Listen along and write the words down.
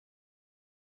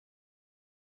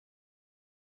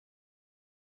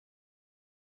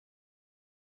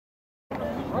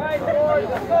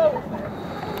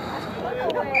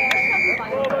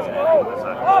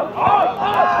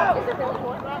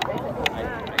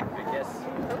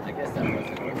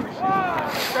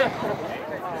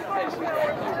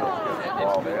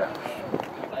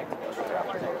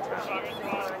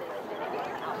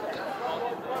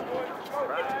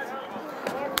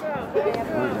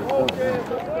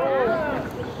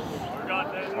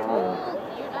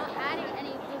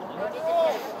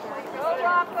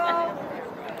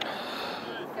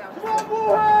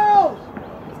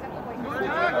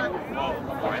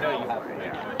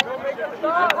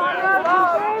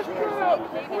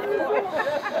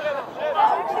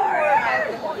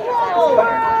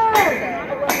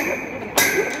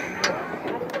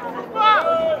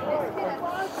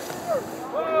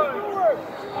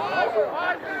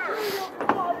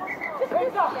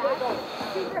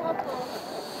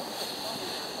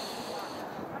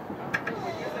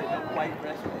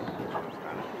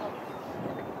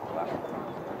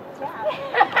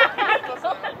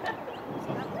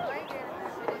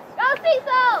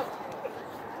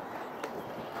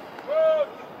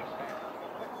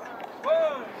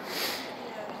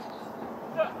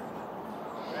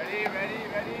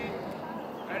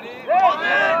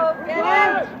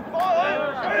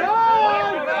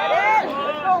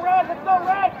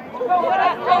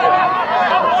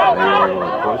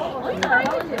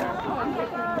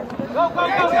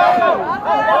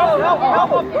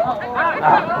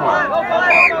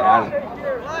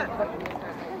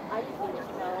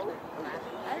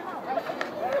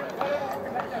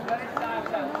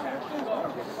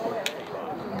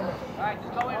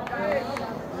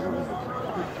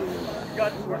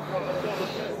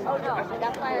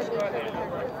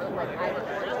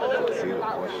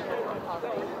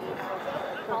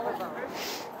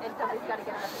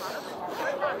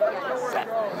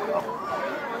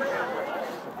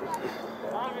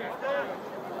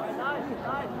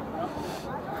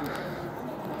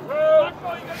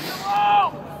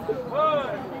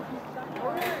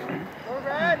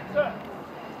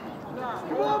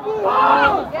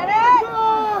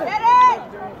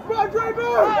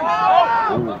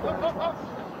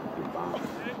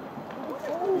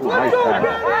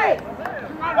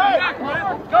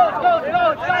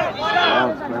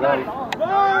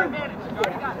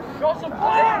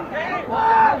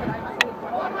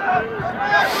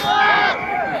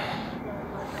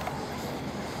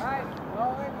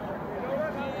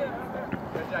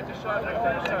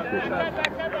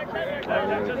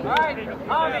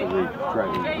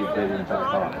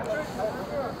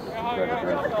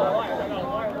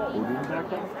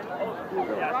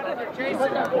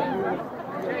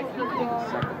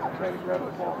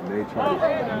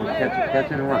Catch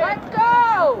it and run. Let's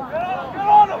go! Get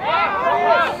on him!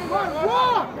 Run!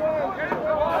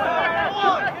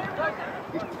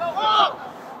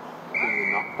 You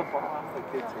knocked the ball out of the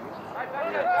kid's hand. Right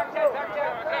here!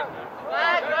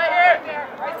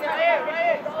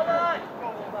 Hold on!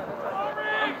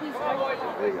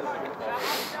 There you go.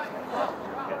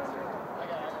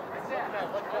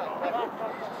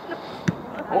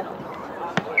 Oh.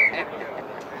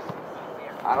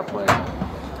 Out of play. Come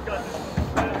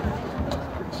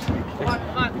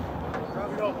on.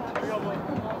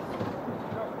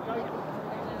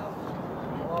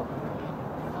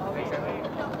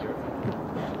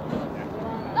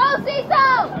 Go,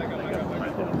 Cecil!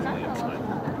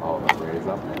 Oh, the raise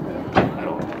up.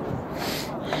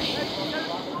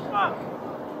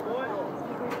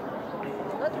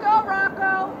 Let's go,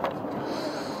 Rocco!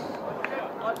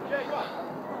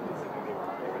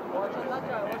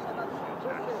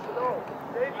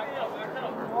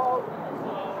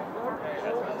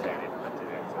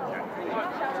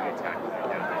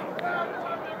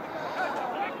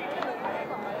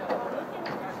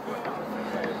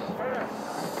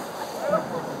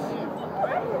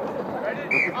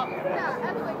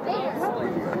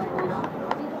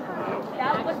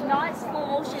 That was not slow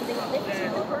motion. They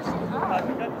lifted the person up.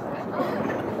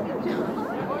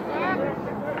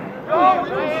 Go!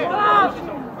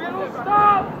 We don't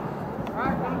stop!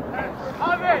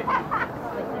 Javi!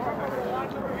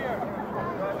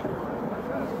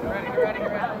 Ready.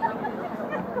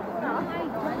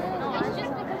 It's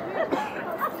just because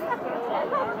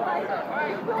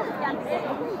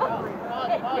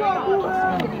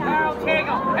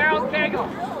Harold Cagle!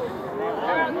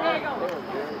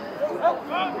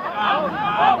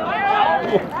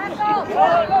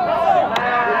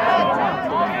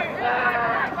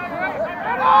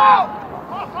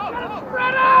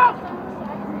 Spread out!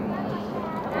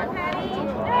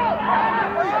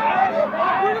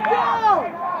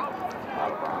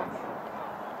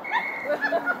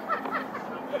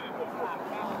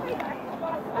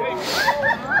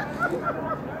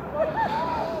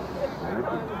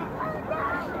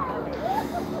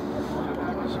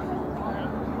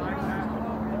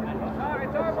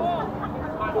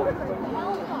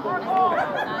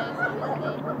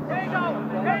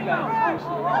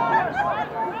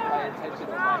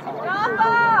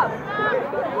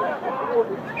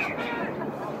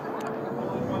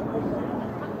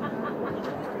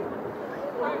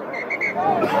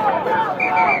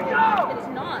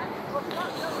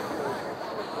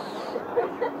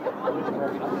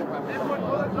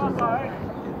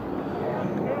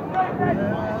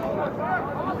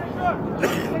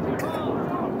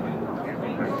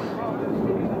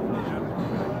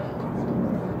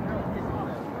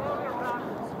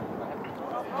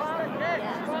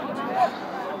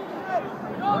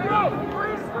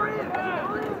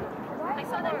 I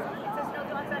saw that it says no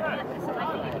dogs on campus, so I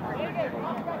think it's pretty good.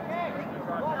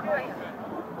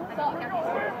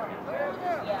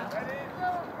 Yeah.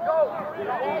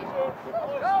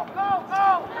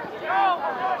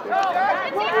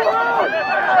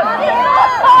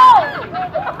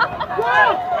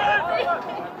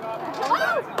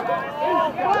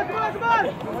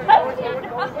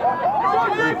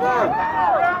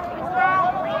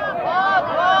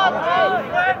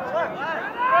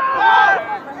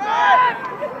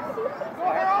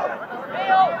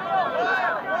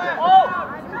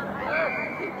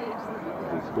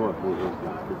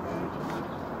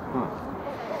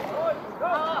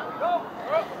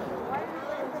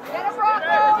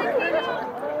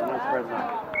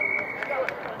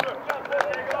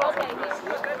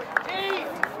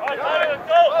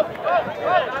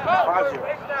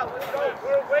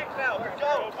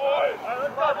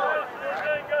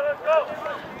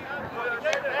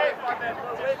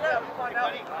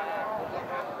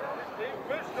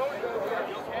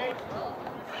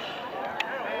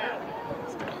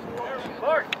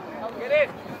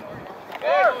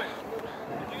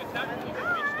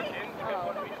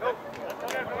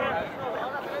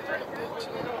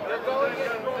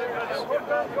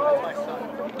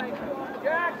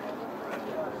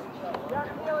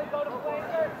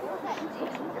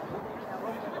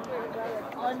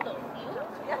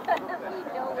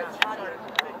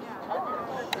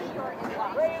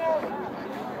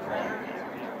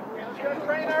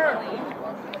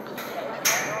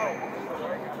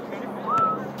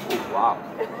 Wow.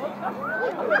 Did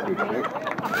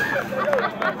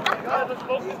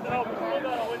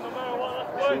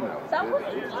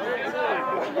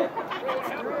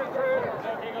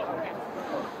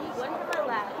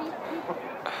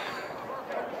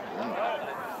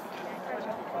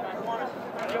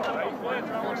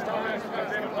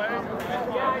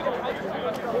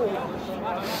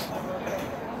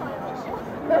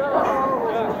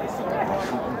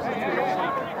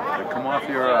it come off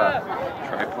your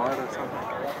tripod or something?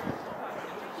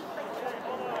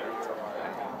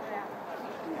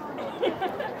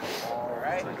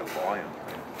 It's like a volume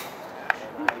thing.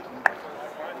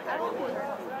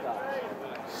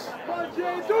 Come on,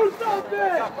 Jay, do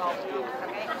something! Come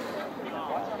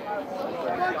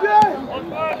on, Jay!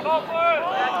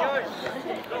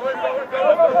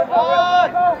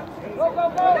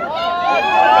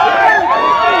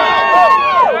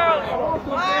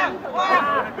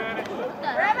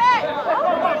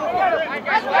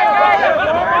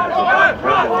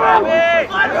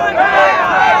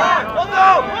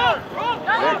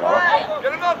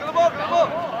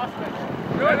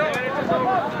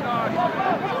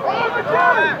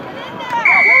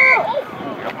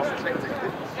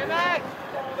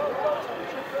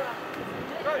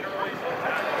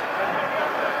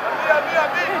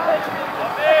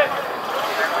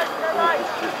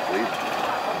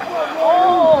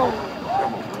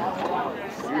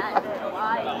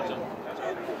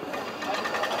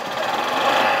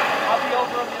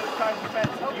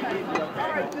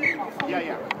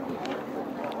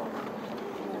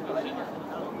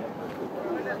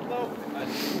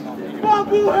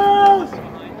 Bubble House!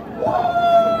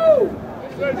 Woo!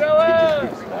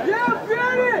 Yeah,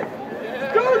 get it!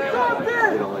 Do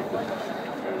something!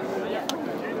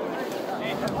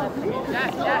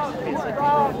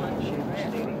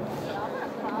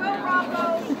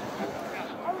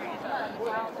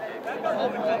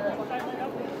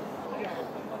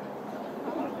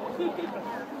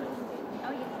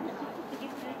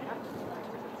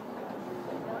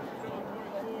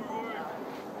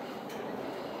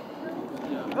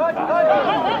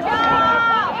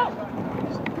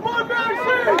 Come on,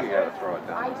 Maxie! You gotta throw it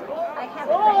down. I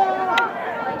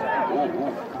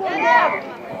have it.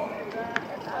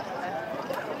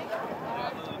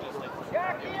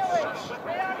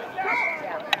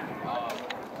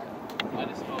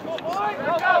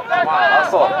 Come on,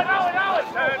 hustle.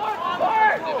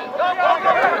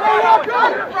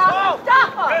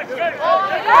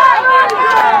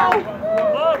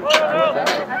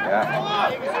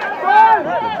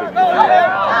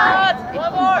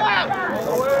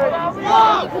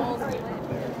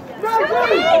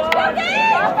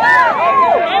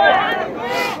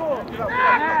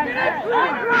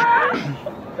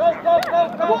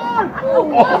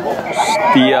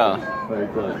 Stia. Very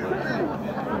good.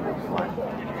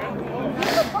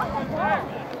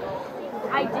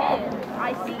 I did.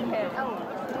 I see him.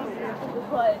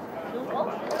 But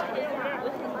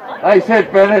Nice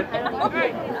hit, Bennett.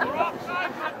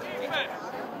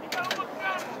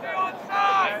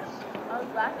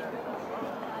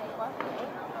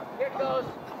 Here it goes.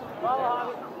 Follow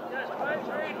Harvey. Just punch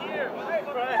right here. Right,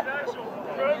 Brian.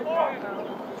 Good boy.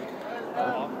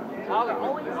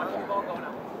 Always watch the ball going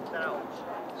out.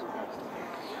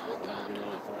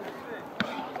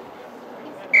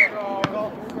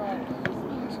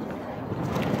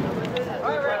 All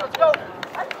right, Red, let's go.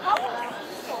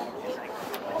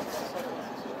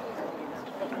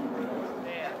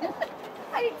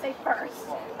 I didn't say first.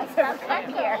 I said I'm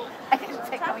coming here. I didn't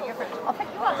say coming here first. I'll pick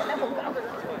you up and then we'll go.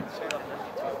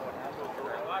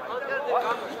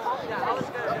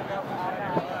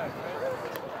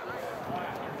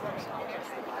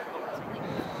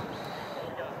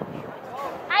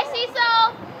 Hi, Cecil.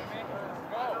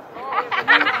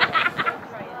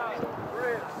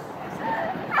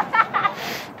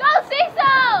 Go,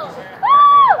 Cecil! Woo!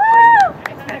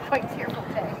 It's been a quite tearful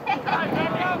day.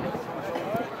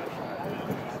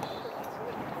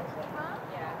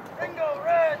 Bingo,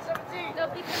 Red, 17. No,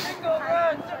 because Bingo,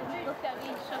 Red, 17. he looked at me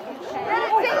and shook his Red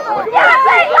head.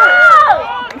 single!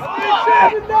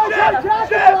 Yes,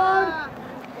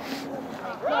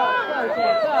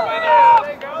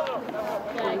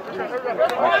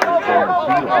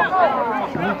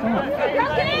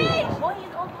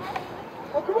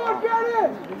 Oh, come on, get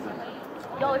it!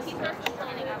 Yo, if he starts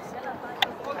complaining, I'm gonna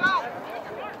Look out!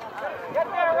 Get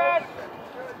there, Red!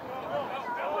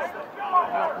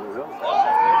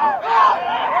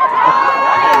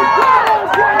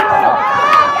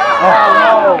 Oh,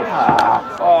 no.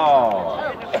 Oh.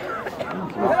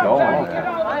 What's going there?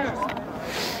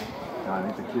 I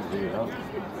think the kid's really helped.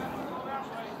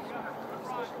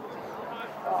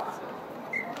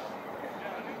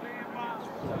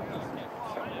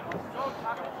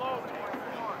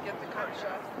 Get the cut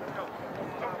shot.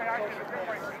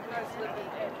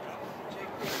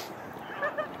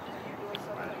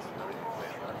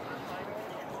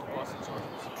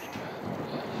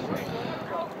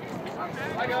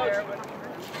 I go.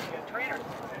 Trainer.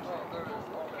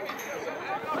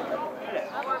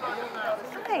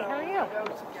 Hi, how are you?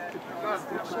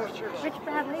 Rich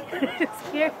Bradley.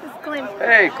 Here's Clint.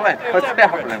 Hey, Clint, what's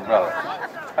happening, brother?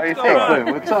 How you doing? Clint,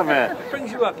 what's up, man? What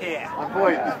brings you up here? My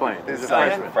boy is playing. He's a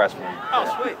freshman. Oh,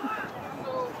 sweet.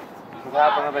 What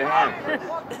happened to the hand?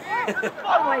 Oh,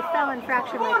 I fell and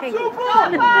fractured my pinky.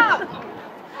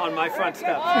 On my front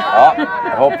steps. Oh,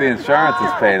 I hope the insurance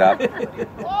is paid up.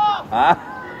 Huh?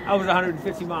 I was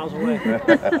 150 miles away. Damn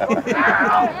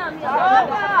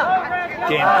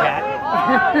cat.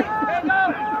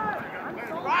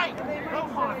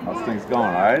 How's things going,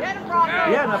 all right?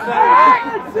 Yeah, not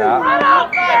bad.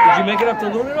 Yeah. Did you make it up to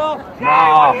Loon at all?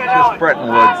 No, just Bretton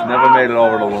Woods. Never made it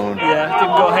over to Loon. Yeah,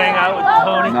 didn't go hang out with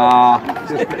Tony? No,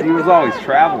 just, he was always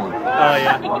traveling. Oh,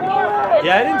 yeah.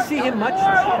 Yeah, I didn't see him much this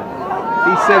year.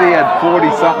 He said he had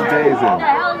 40-something days in.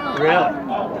 Really?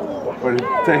 But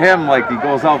to him, like, he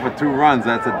goes out for 2 runs,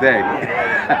 that's a day.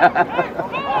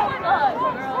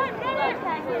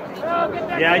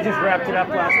 Yeah, I just wrapped it up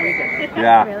last weekend.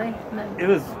 Yeah. Really? It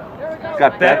was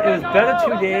Got that? it was better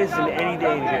 2 days than any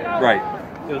day in January. Right.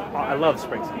 It was, I love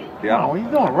spring ski. Yeah. What are you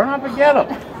doing? Run up and get him.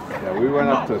 Yeah, we went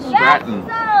up to Stratton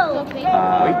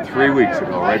 3 weeks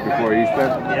ago, right before Easter.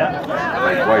 Yeah.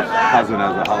 My wife's cousin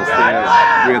has a house there.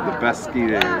 We had the best ski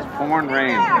day. It was pouring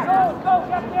rain.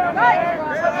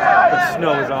 The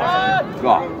snow was awesome.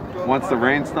 Oh, once the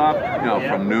rain stopped, you know,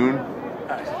 from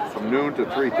noon to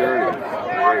 3:30.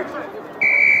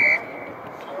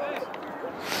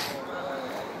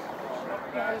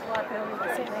 I was walking over the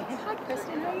city and I said, hi,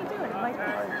 Kristen, how you doing? I'm like,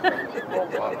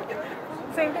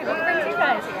 same thing. What brings you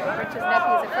guys here? Rich's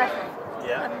nephew's a freshman.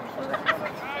 Yeah.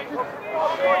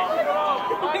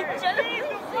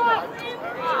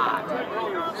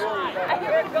 I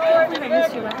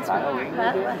missed you last week.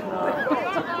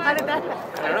 How did that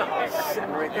happen? I don't know.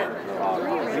 Sitting right there.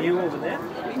 Were you over there?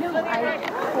 No, I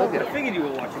figured you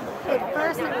were watching. at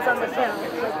first it was on the hill. At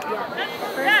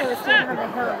first I was standing on the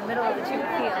hill in the middle of the 2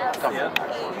 fields.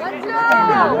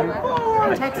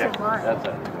 I texted Lauren.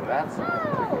 That's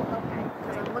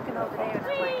Because I'm looking over there and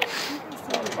I'm like, you can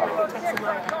see me. I texted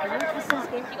Lauren. I know Kristen's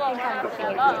game. I think I'm looking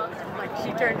at you. I'm like,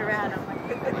 she turned around. I'm like,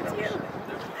 it's you.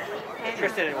 And,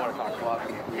 Kristen didn't want to talk about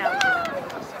it. no,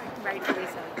 right,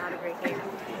 Teresa, not a great game.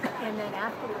 And then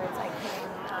afterwards I came,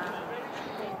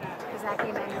 because that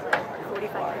game ended like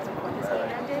 45 minutes before this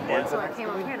game ended. Yeah. So I came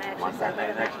over here and I actually sat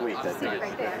right next week. Sit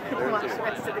right there and watch the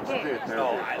rest of the game.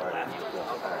 No, I left.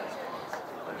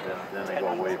 Then they go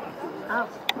away for 2 weeks. Oh,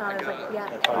 well, I was like, yeah.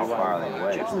 how far are they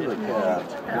away?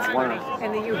 That's funny. And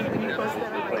then when you posted it,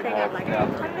 I'm like, I'm like, how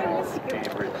did I miss you?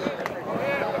 Cambridge.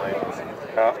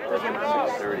 Huh?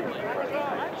 6:30.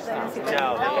 No,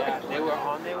 they were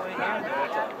on their way here. They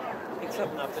had to pick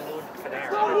something up and do it for there.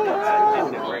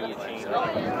 Didn't bring your team.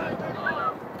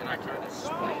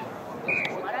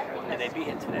 And they'd be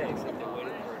here today, except they're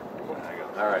waiting for it.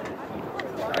 All right.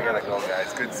 I gotta go,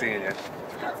 guys. Good seeing you.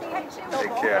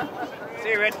 Take care.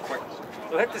 See you, Red.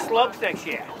 We'll hit the slopes next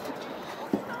year.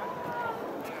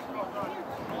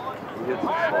 You get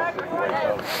some smoke and wipe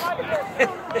out.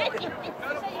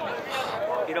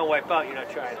 You don't wipe out, you're not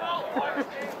trying out.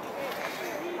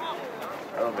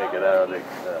 I don't make it out of the,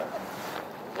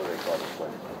 what do they call this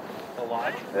place? The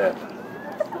lodge? Yeah.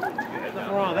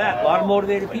 Nothing wrong with that. A lot of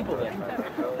motivated people there.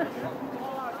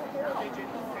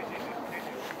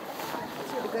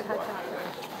 The good hot chocolate.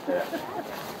 Yeah.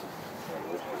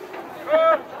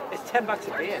 It's $10 a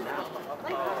beer now.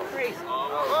 Crazy.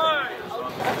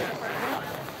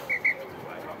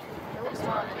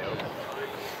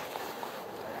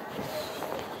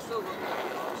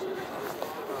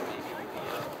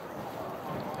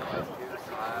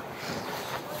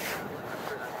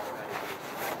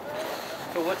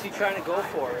 So what's he trying to go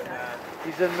for?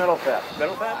 He's in middle fat.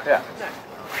 Middle fat? Yeah. Nice.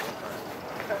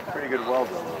 Pretty good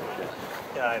welder.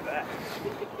 Yeah, I bet.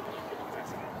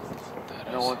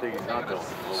 You know one thing he's not doing.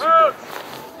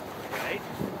 Right?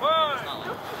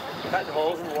 Cutting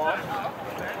holes in the wall.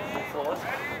 Floors.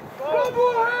 Let's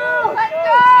go! Let's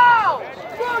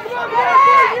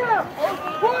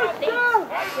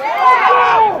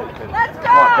go!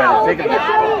 Come on, Benny, take it back.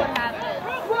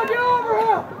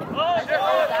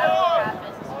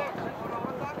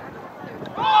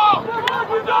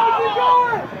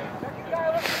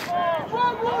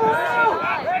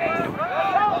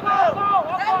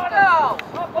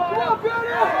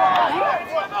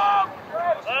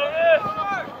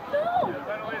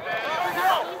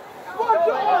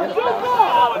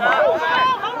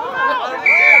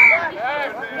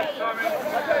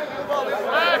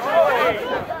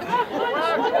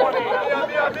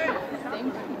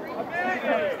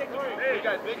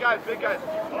 Big guys. Big guys.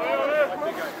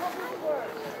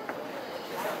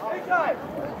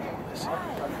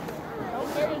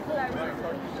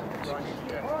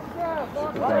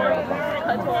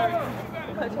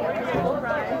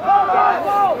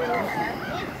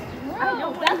 I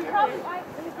know,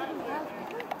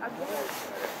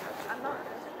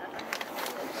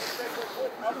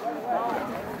 that's probably why.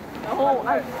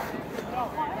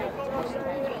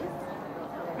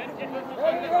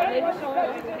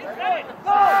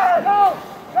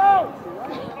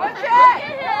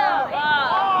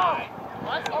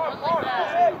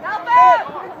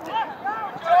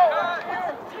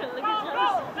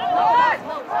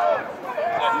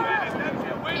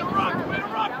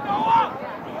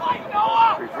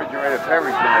 Refrigerator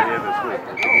Perry's been here this week.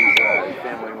 His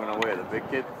family went away. The big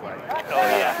kid. Oh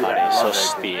yeah, buddy. So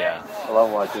yeah. I love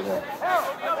watching him.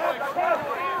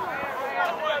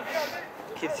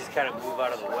 Kids just kind of move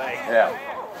out of the way. Yeah.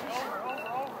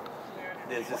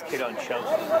 There's this kid on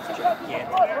Chelsea that's gigantic.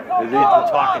 Is he? They were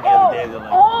talking the other day. They're like,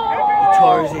 he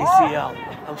tore his ACL.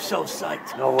 I'm so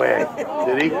psyched. No way.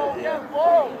 Did he? Yeah.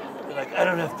 They're like, I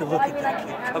don't have to look at that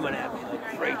kid coming at me like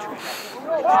a freight train.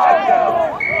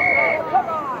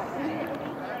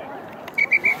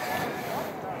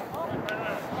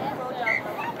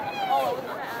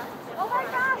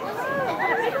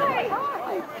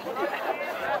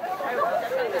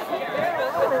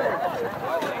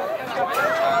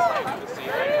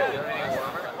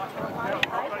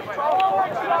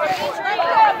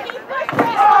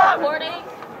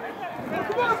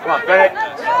 Come on, Bennett.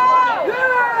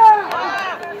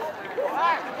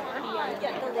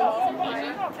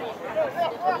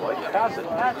 Well, you pass it.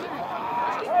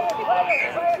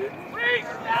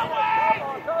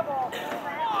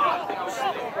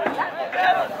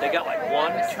 They got like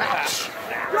 1, 2 passes.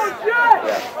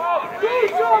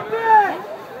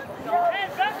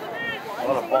 A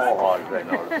lot of ball hogs, I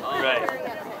noticed. Right.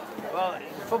 Well, in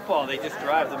football, they just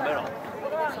drive the middle. I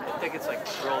think it's like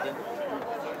drilled in.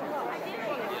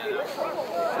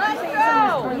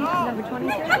 Number 23?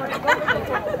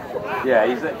 Yeah,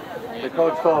 the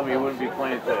coach told me he wouldn't be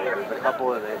playing today. There's a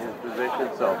couple of his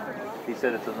positions, so he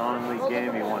said it's a non-league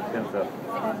game. He wants the other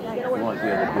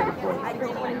kid to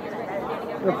play.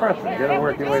 You're a freshman. You gotta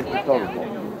work your way through total ball.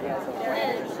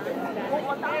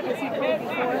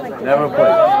 Never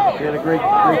played. He had a great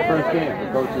first game.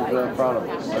 The coach is proud of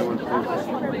him.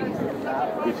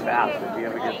 He's fast. If he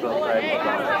ever gets outside, he's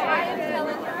fast.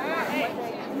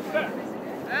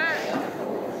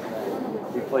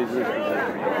 He plays this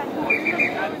position.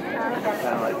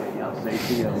 Kind of like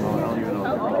safety. I don't even know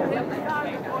what to call it.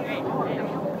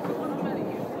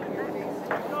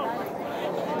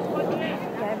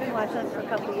 watched them for a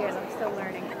couple of years. I'm still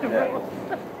learning.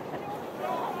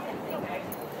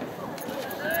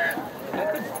 I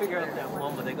couldn't figure out that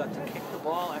one where they got to kick the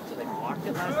ball after they blocked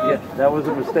it last year. Yeah, that was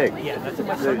a mistake. Yeah, that's what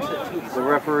my son said too. The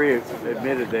referee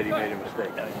admitted that he made a mistake.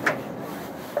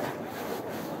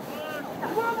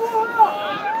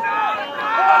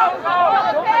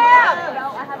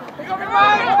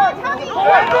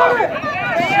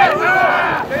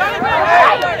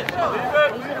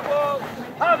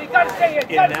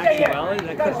 In actuality,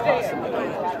 that could possibly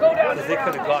because they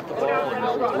could have got the ball.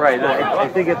 And Right, I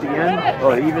think at the end,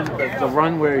 or even the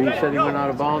run where he said he went out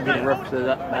of bounds, and the ref said,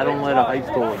 I don't let a high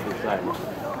schooler decide.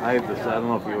 I have decided. I don't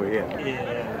know if you were here.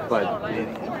 yeah. But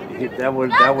that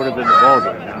would have been the ball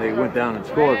game, and they went down and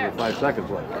scored with 5 seconds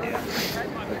left.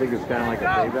 I think it's kind of like a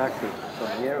payback for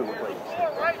some year. It looked like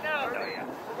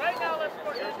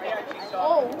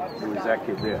who was that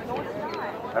kid there?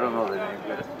 I don't know the name,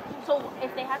 but So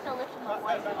if they have to lift him up,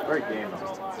 why is that? great game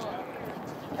though.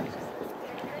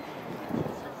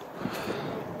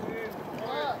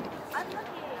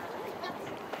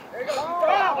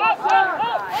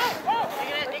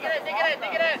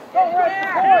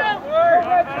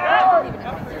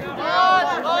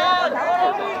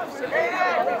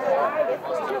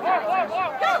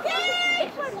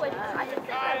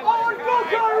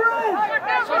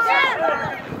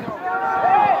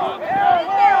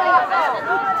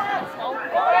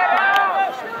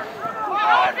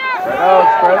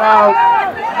 Spread out.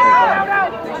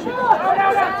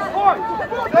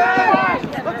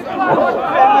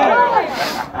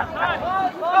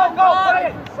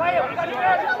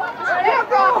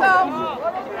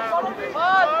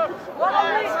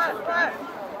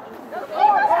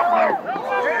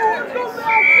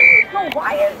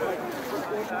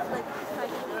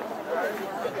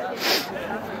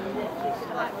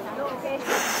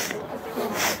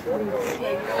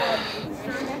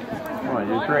 Come on,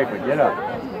 you're great, but get up.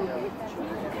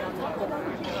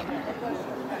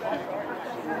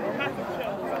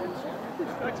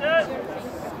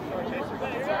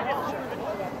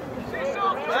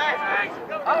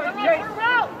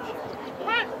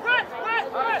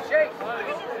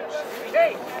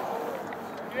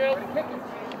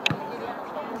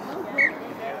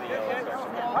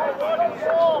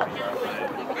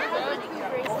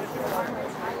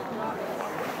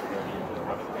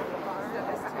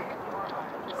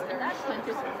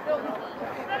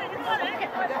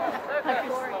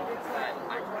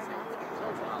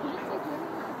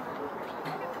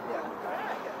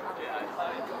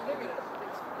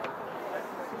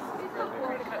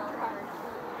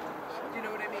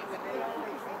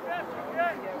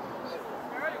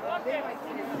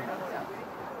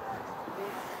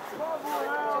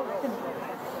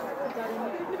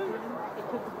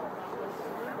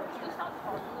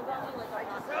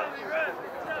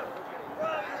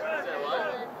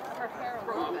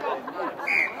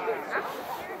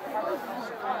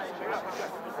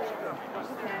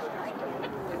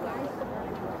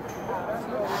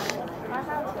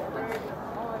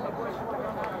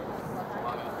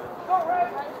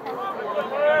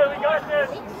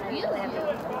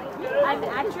 I'm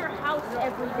at your house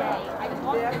every day. I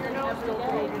talk to you every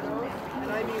day.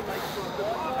 And I mean like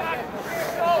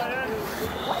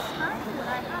What time would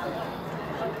I have?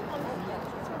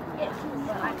 Yes,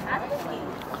 I have to leave.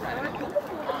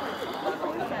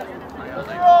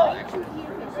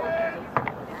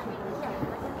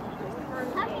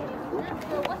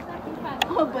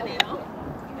 Oh, banana.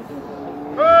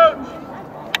 Coach!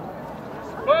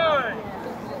 Fine!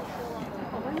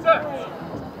 Set!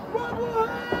 Coach!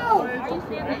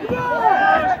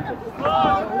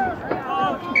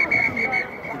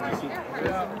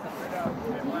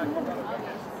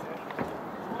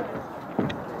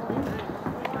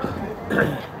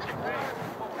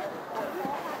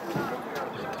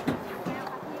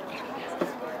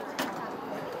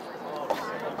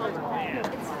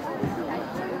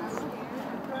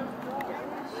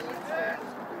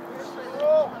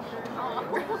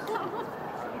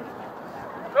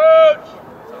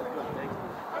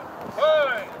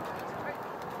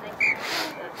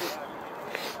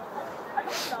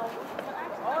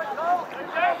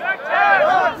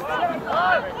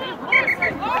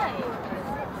 Fine!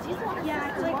 Yeah,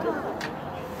 it's like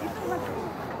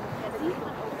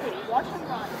Watch him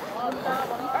run.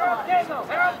 Yeah, I know.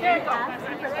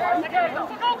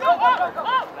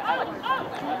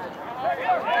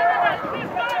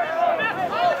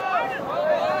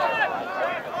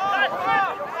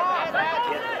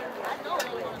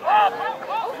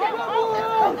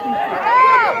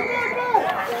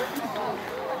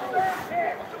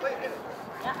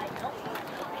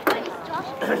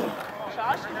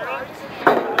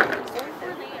 Josh.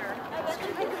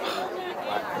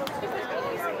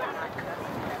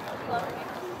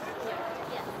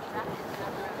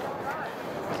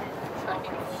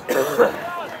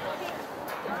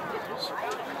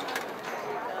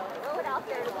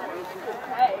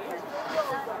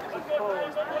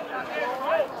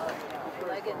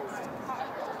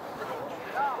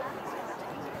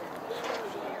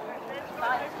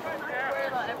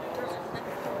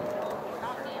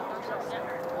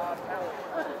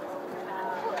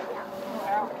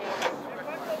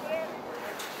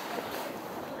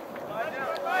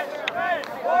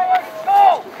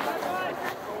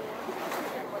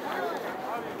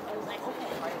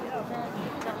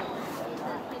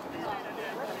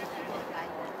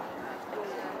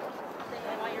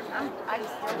 I'm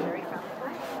still very proud.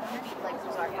 Like,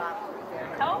 was our father.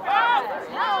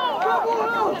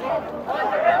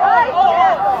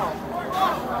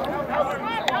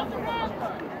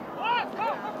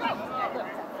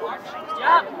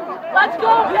 Let's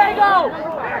go, Diego!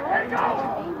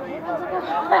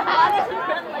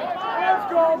 Let's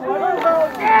go,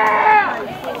 yeah!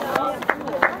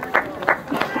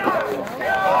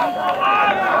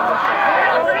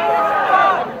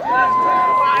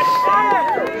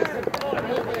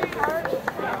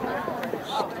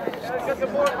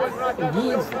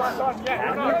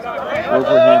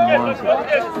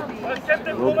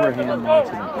 Wilbraham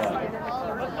Monson. Wilbraham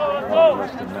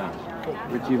Monson is that.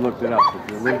 Richie looked it up.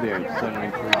 If you live there, it's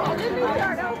 73 days a week.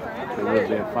 If you live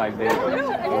there 5 days, it's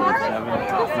 47.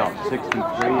 No, 63.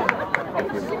 And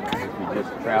if you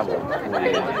just travel, it's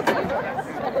 48.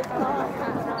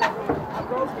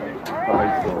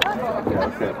 Alright, so, yeah,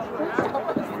 okay.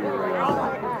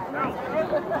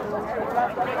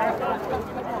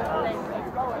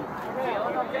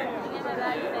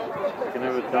 I can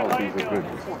never tell if these are good.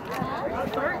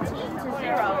 13 to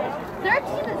 0.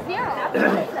 13 to 0. That's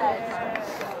what it says.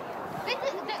 They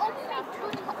only made two.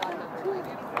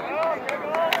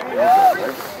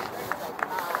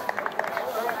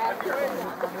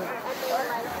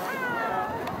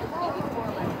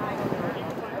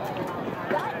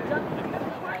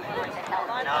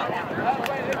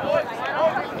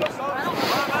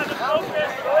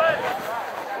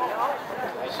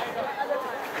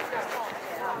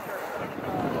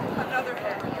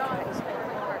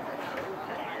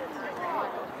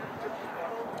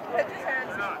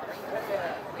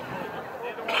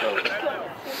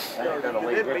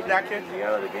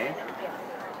 Out of the game?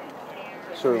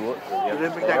 Sorry, what? Did they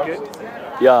make that good?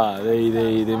 Yeah, they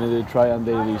made a try and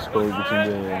they scored between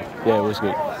the. Yeah, it was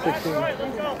good. 16.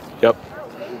 Yep.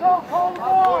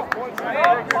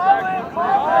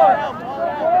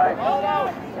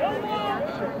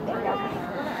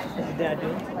 Dad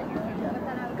doing?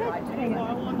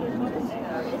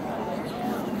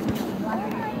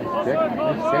 Check.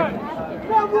 Nice check.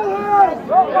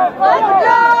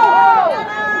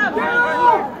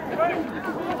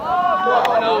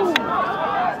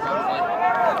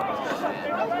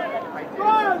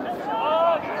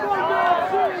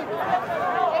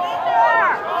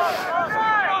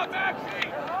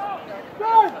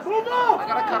 I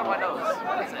gotta cut my nose.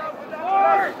 That's it.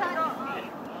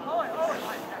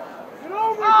 Get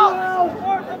over now!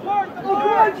 Oh, come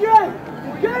on, Jay!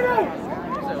 Get it!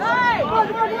 Hey! Come on!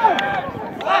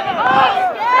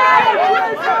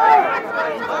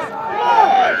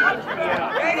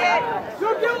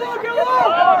 Get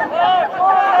low!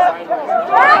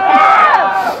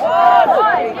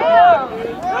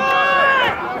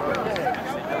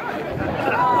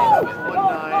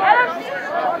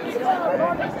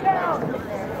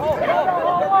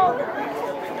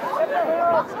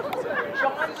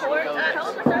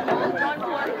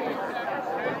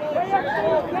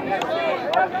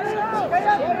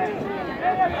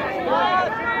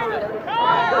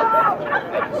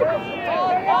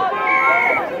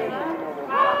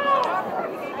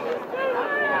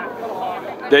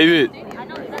 David,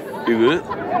 you good?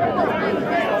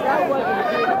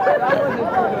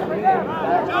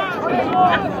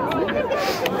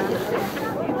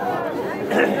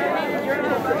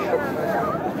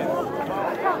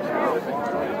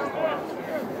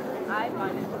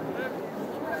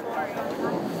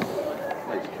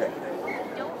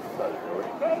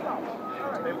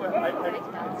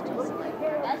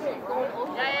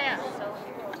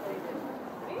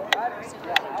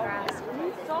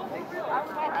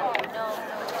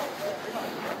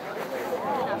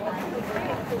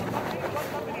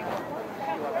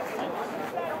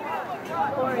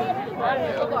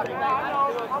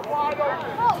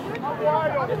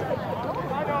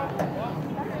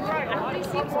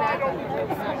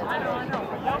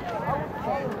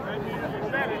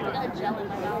 I got gel in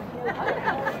my mouth.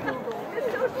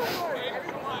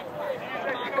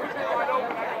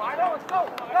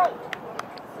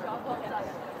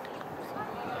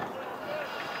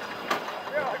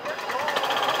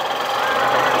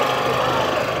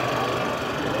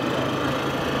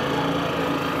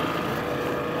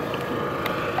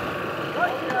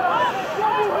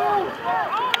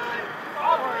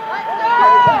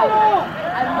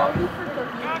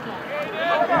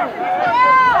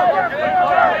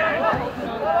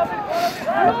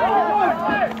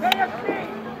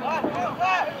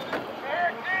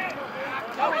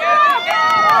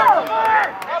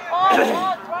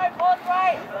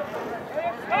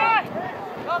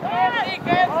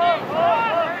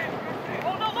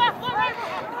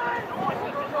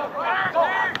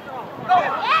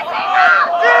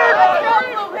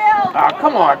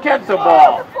 come on, catch the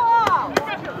ball.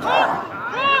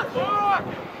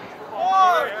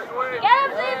 Get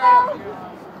him, Zemo!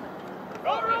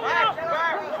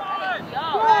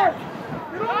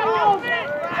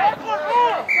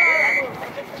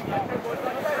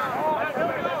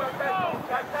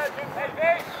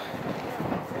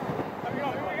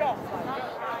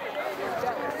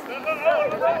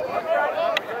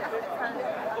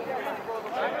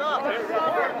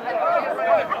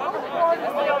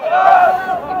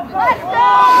 Let's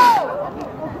go!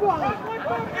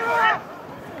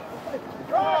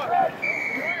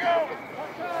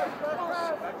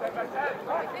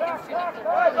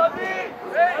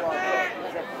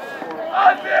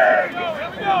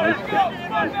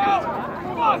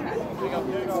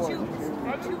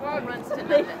 Two runs to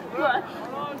nothing.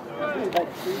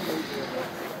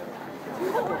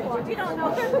 You don't know.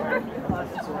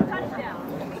 Touchdown.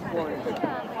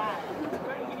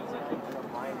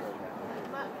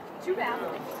 Two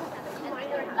baskets.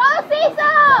 Go,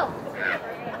 Cecil!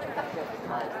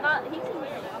 He can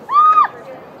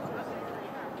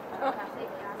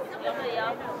hear you.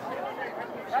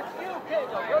 That's you, kid.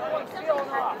 Good one, stealing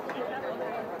off.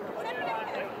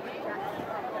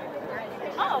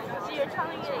 Oh, so you're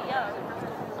telling me to yellow.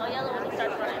 Oh, yellow when he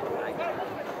starts running.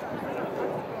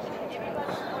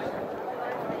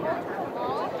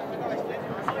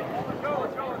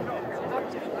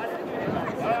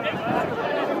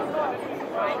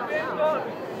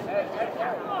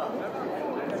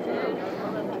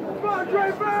 Come on,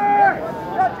 Draper!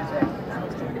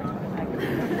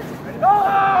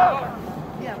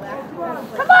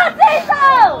 Come on,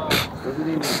 Cecil! Doesn't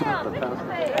even have the pass.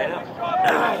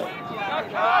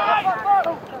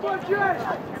 Come on, Jay!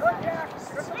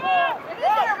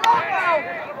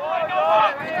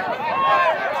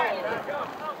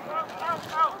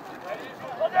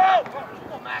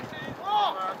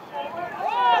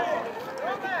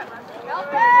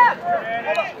 Help him!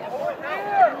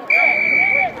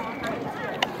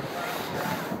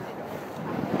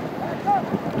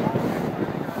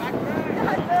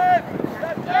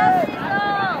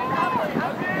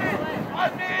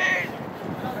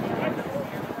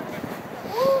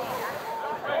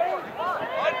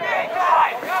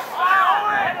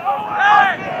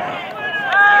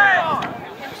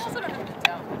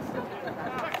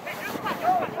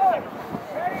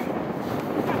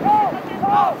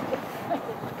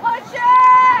 Push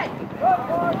it!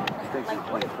 Thinks he's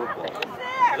playing football.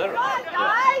 There, come on,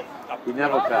 guys! He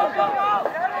never passes.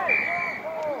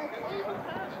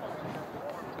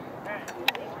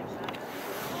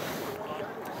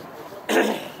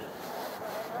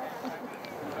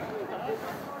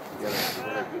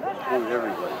 Include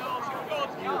everybody.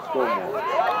 You're a score man.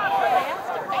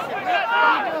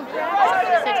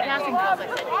 Six passing balls. I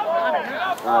said, I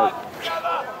don't know.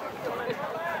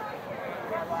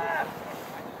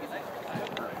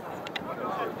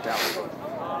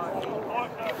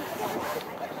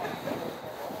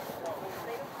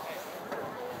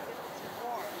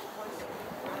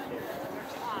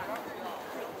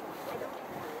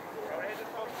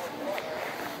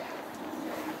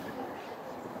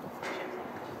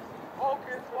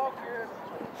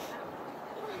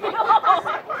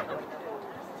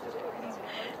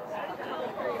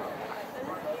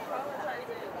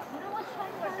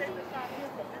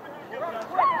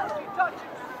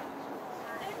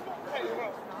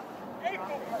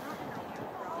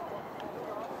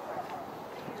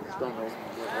 Just don't know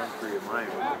what run through your mind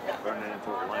when you're running into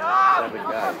a line of 7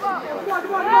 guys.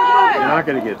 You're not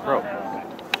going to get thrown.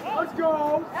 Let's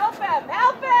go! Help him!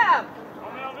 Help him!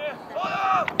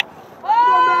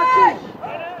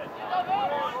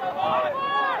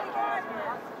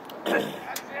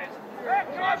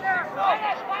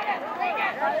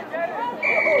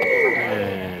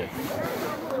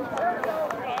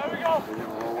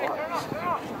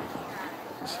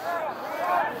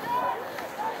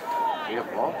 You have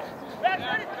ball? Let's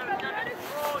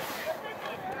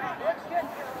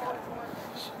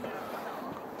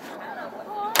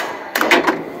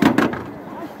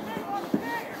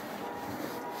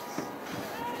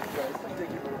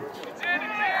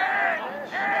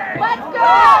go!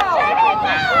 Jimmy,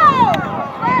 go!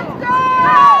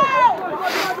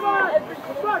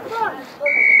 Let's go!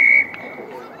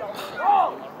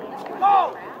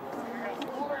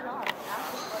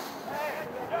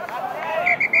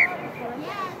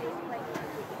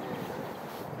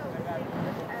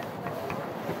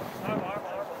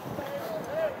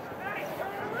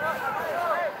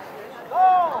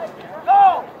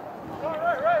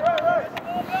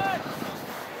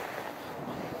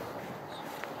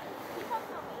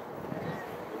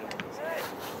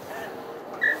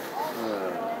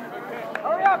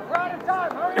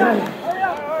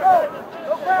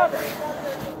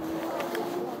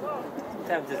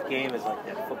 have this game as like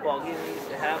that football game we used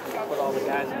to have. We put all the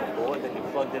guys on the board, then you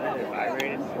plugged it in and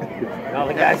vibrated. And all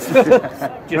the guys.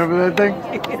 Remember that thing?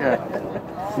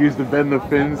 Yeah. Used to bend the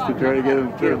fins to try to get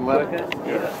them to turn left.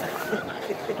 Yeah.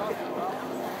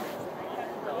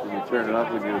 When you turn it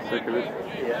off, when you're sick of it.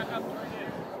 Yeah.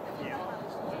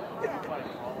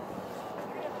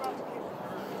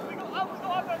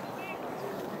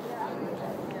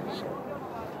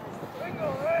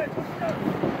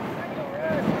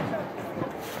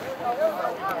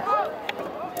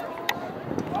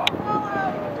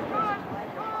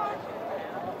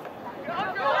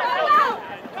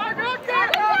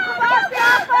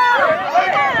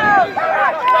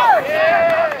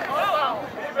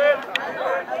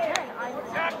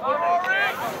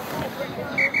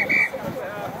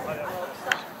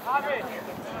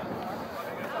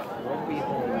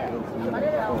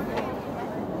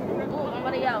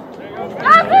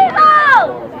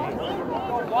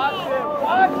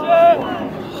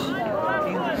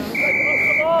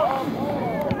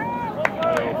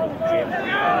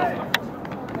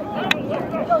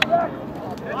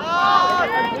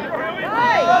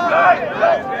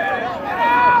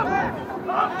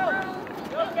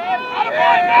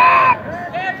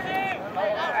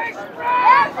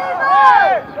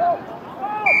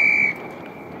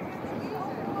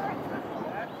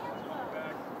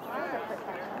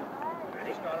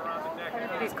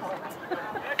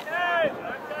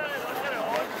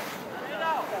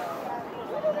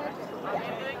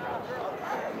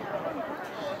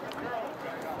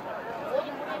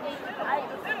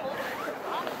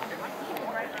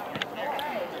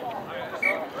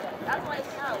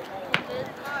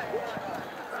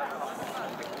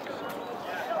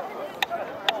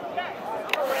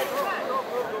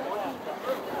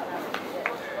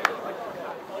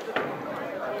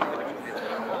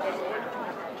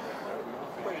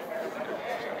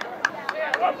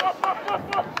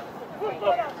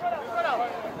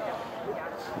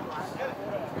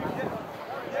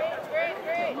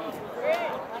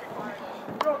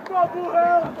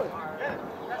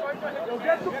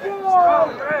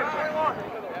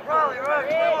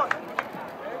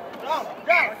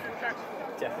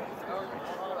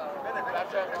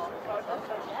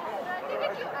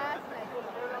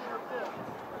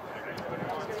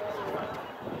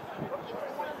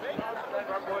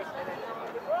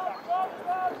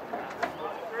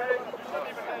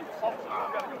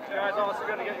 Guys, also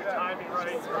got to get your timing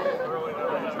right.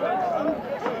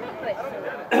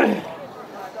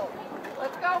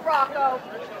 Let's go, Rocco.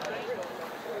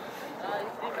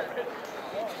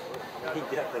 He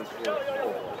definitely threw it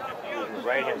forward. He was on the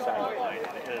right-hand side of the line and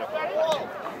it ended up on the left.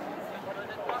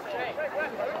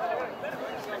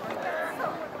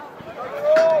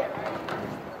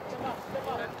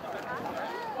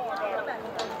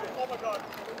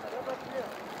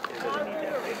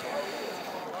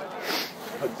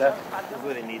 What's that? They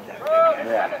really need that big guy.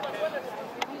 Yeah.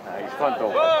 He's fun to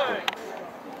watch.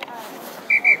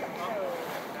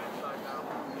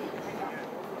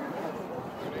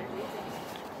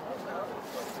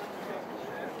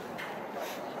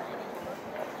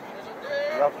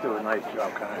 Ruff do a nice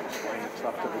job kind of explaining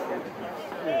stuff to the kids.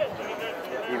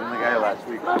 Even the guy last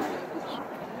week.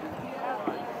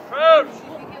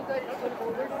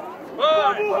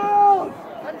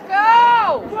 Let's go!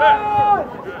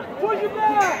 Push it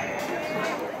back!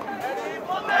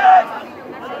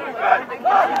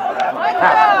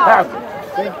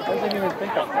 Doesn't even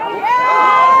think of that.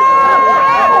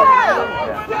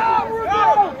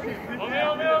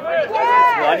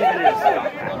 Not even in a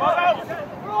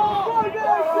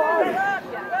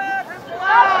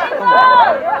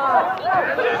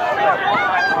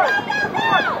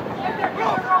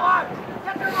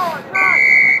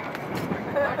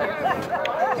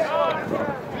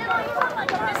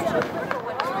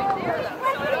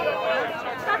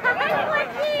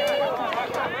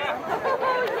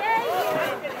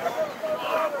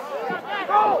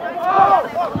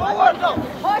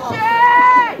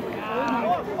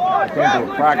Can't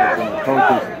do a practice when the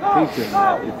coach is teaching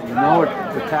that if you know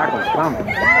the tackle's coming,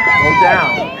 go down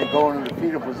and go into the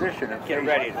fetal position and Get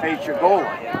ready. face your goal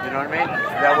line. You know what I mean?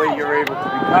 That way you're able to be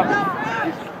covered.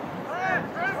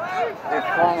 They're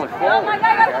falling forward.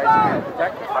 Guys, you can't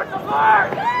protect them.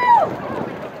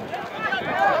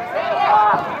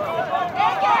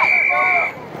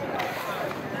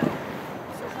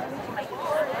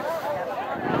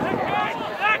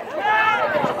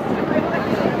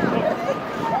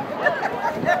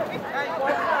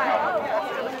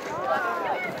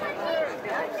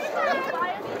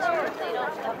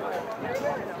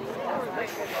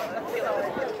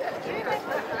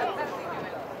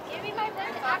 Give me my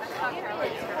pen.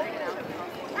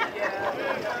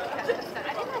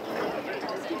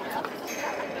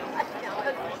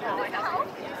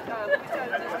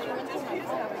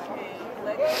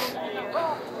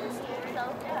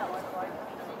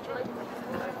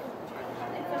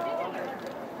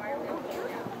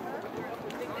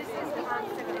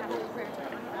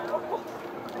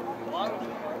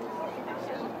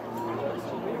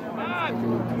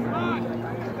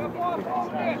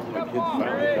 Kids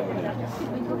finally coming in.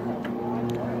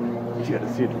 You gotta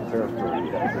see the turf where he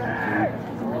has such a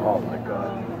food. Oh my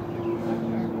god.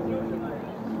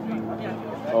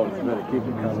 Oh, you better keep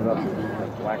it coming up.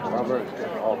 It's black rubber, it's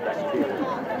all bacteria.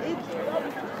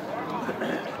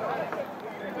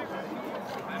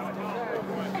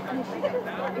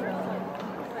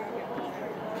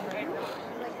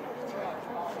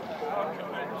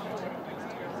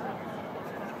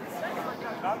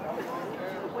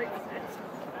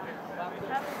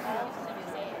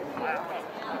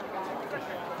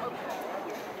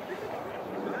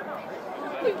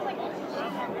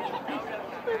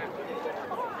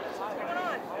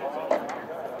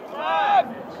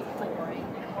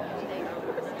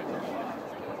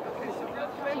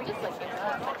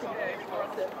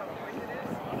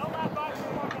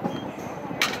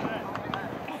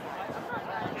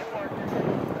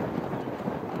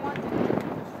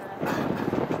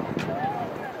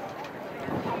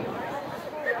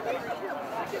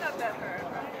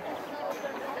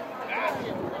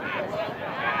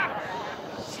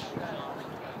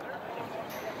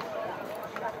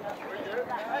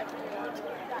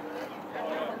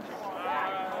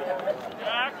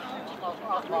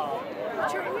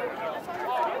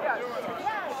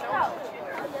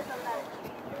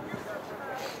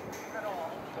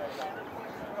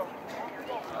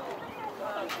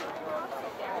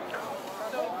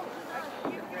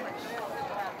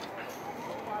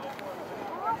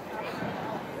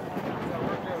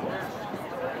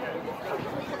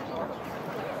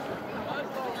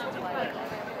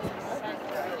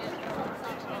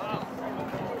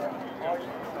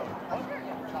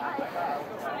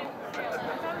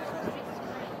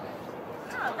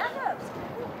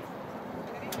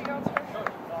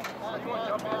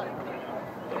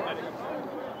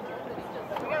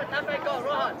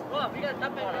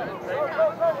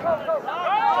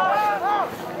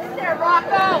 There,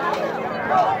 Rocco!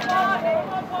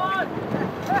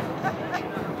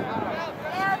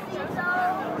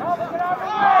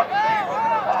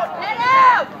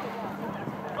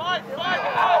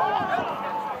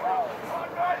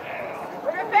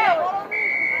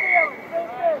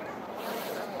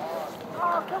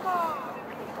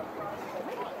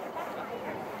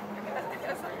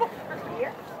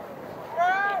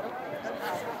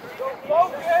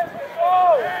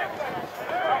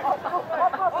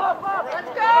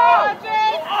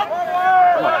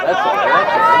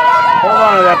 Hold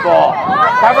on to that ball.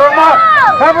 Cover him up!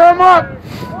 Cover him up!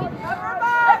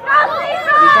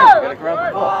 Gotta grab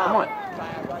the ball. Come on.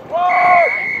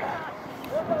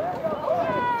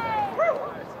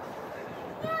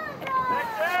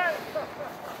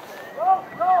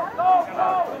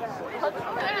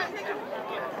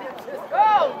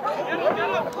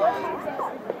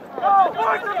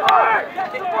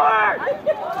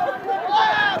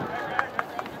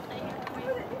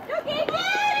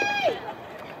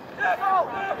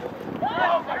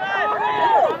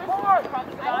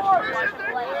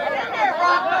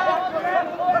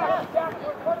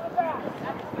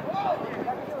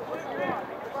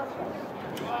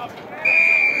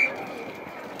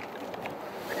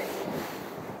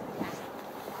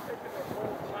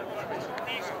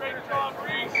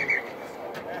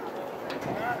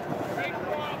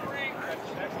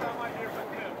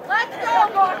 Let's go,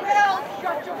 Markel!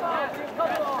 Shut your mouth!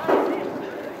 Come on!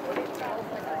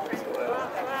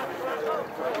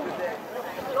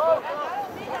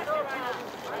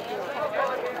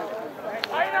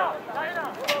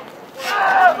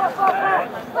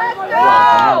 Let's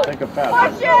go! Think of pass.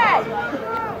 Push it!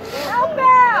 Help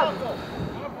out!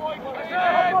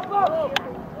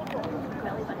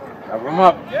 Cover him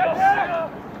up.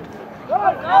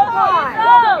 Come on!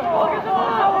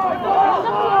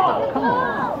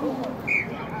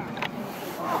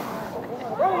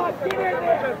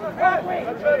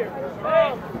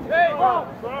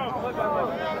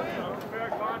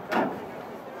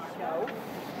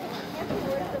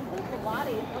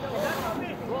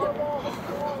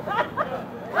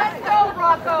 Let's go,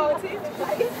 Rocco! Too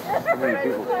many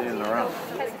people standing around.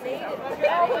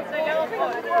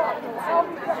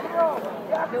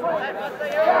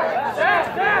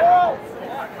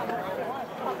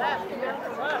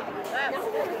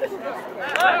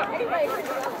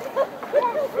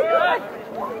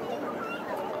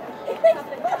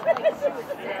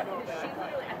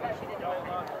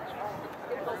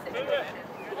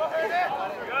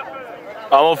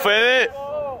 Vamos, Fede.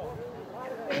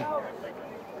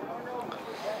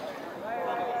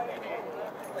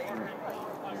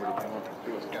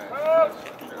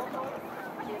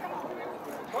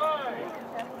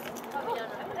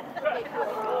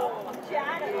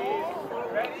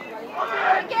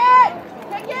 Take it!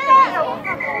 Take it!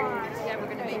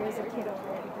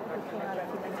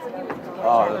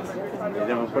 Oh, they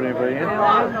never put anybody in?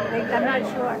 I'm not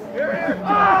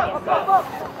sure.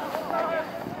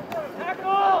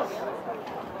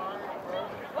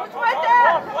 What's with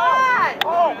that?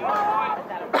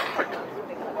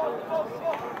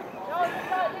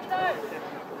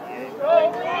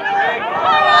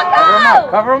 Come on!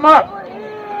 Cover him up!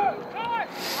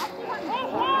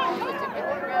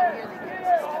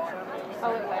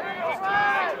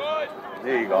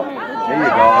 There you go. There you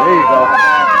go. There you go.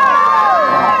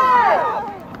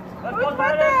 Who's with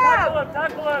that?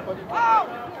 Tackle him!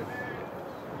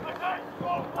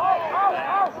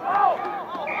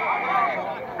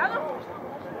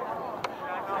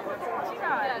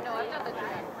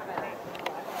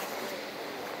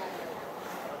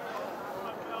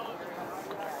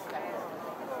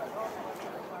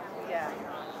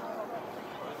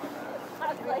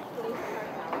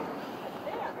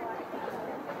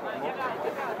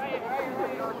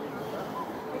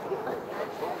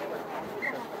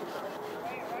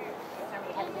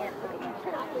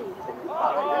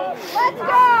 Let's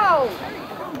go!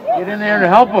 Get in there to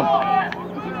help him.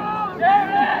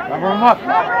 Cover him up.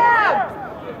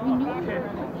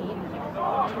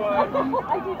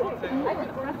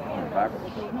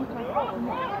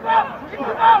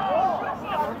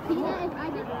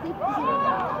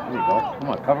 There you go. Come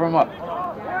on, cover him up.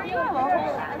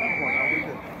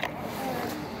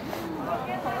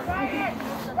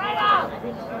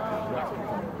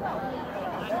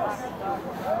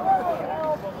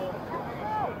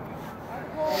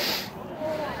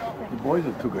 The boys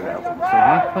are too good at it. So,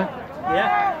 huh, Clint?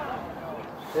 Yeah.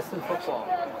 This is football.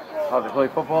 Oh, they play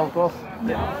football as well?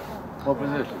 Yeah. What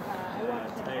position?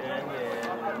 Tight end,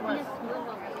 yeah.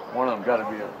 One of them got to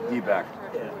be a D-back,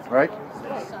 Yeah. right?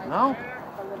 No?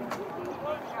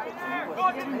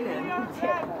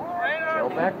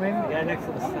 Tailback, maybe? Yeah, next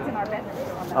to the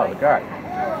center. Oh, the guard.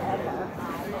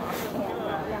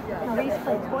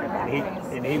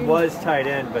 He was tight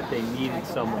end, but they needed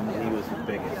someone that he was the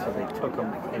biggest, so they took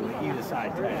him and either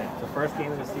side tight end. The first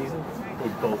game of the season, they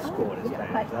both scored as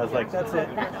tight ends. I was like, that's it,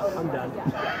 I'm done.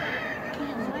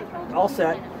 All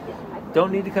set.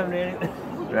 Don't need to come to any.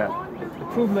 Yeah.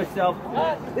 Prove myself.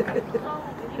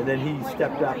 And then he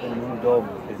stepped up and moved over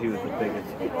because he was the biggest.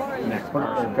 Next one,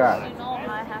 the guard.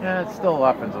 Yeah, it's still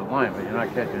offensive line, but you're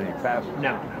not catching any passes.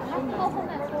 No.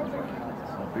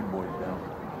 Some big boys down.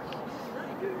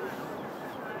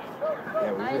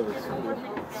 Yeah, we really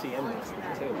see him next to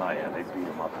too. Oh, yeah, they beat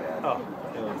him up bad. Oh,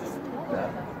 it was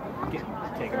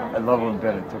take him I out. love when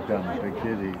Bennett took down the big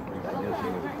kid. I guess he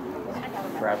was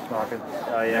trash talking.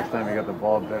 Oh, yeah. Next time he got the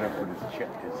ball, Bennett put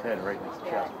his head right in his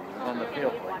chest. He was on the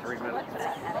field for like 3 minutes.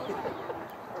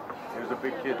 He was a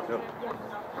big kid, too.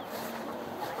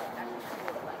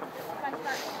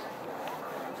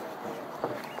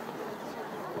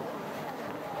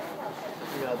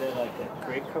 You know, they're like a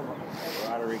great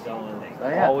camaraderie going. They Oh,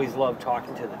 yeah. always love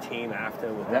talking to the team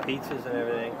after with Yep. the pizzas and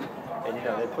everything. And you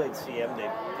know, they played CM.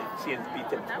 CM beat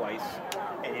them twice.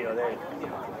 And you know, the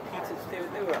pizzas. They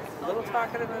were a little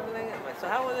talkative and everything. I'm like, so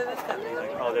how was it this time? He's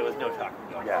like, oh, there was no talking.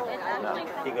 Yeah. No.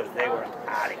 He goes, they were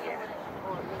out of here.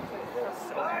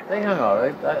 So happy. They hung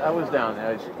out. I was down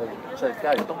there. I said,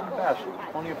 guys, don't be bashful.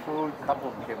 Plenty of food. A couple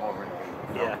of them came over and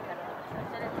ate. You know? Yeah.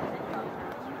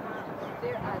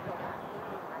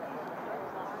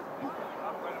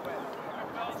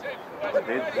 But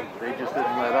they just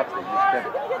didn't let up. They just kept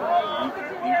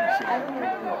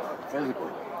eating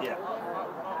physically. Yeah.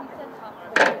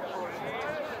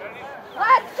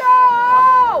 Let's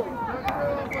go!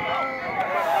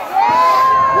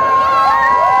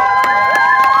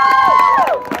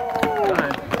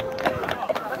 Time.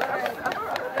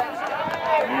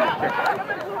 Need a kicker.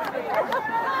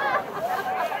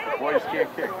 Boys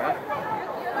can't kick, huh?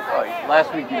 Oh,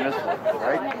 last week you missed one,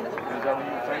 right? Is that what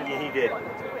you were saying? Yeah, he did.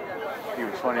 He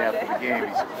was funny after the game.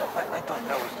 He said, I thought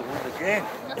that was to win the game.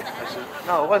 I said,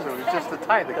 no, it wasn't. It was just to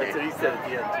tie the That's what game. he said at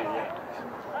the end too. Yeah.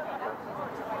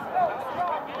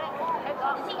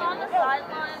 Is he on the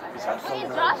sideline? He's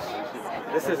rushing.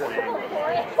 This isn't angle.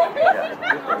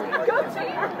 Go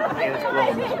team! Hands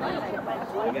blown.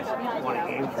 I guess you want a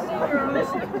game for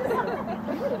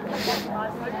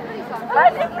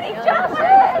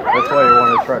That's why you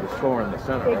want to try to score in the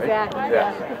center, right? Exactly,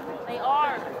 Yeah. They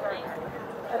are.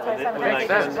 That's why some When,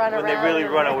 Americans run when they around really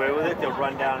and- run away with it, they'll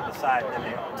run down to the side and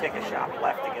then they take a shot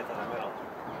left to get to the middle.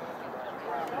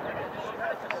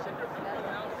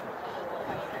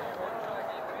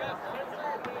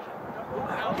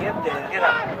 Get there. Get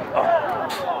up.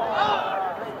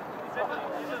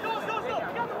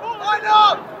 Line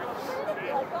up!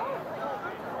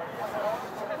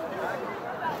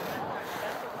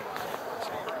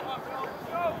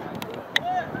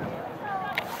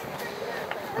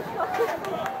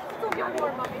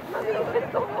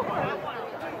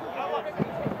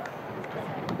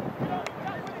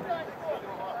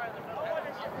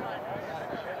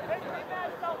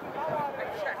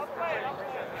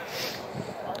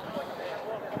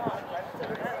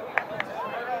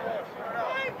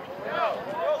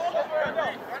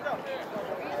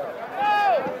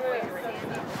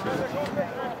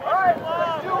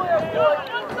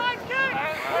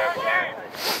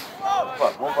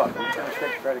 Move up. He's going to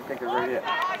try to kick it right here.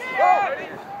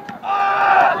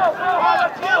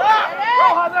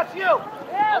 That's you!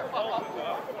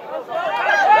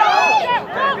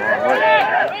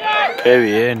 Qué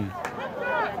bien.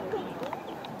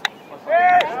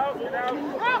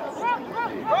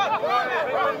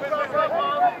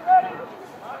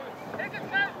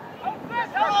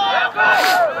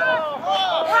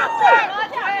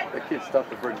 That kid's tough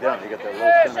to bring down. You got that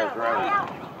low center driving.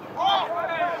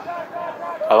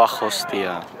 Abajo,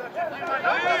 hostia.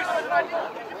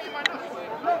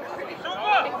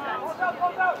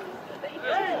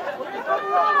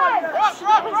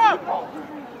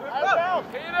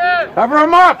 Cover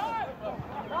him up!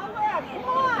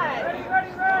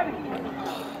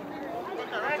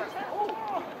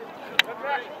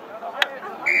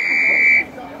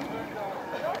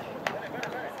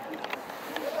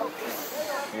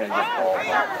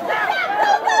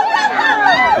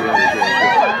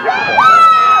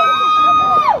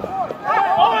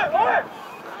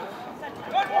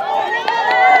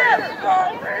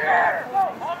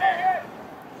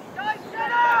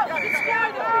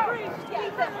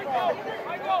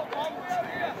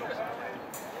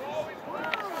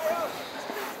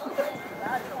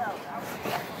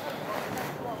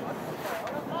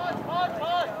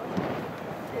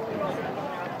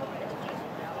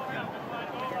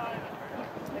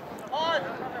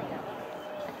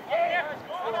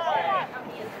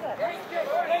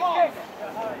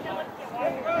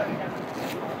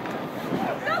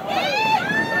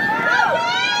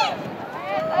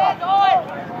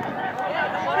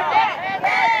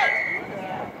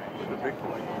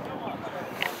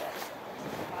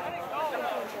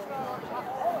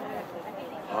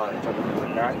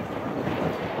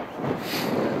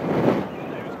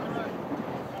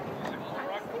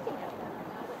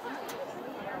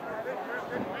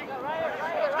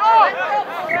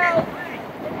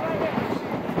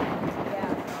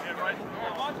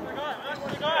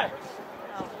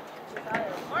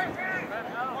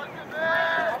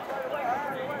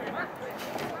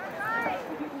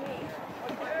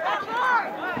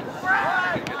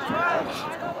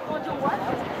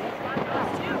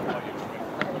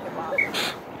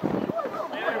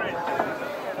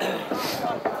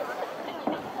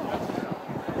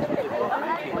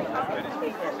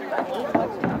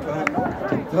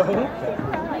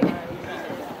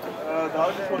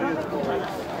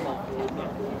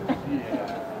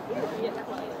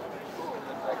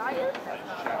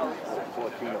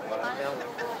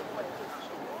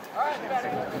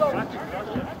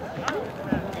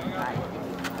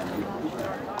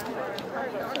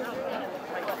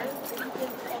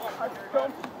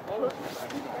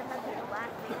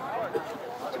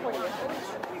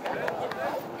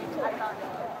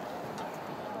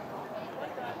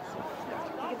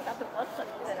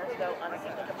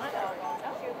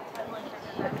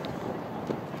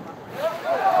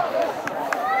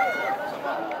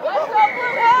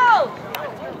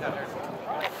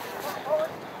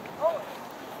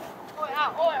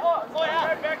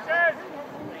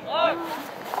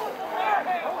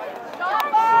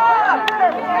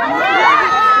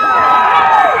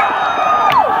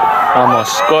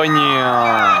 Vamos, coño.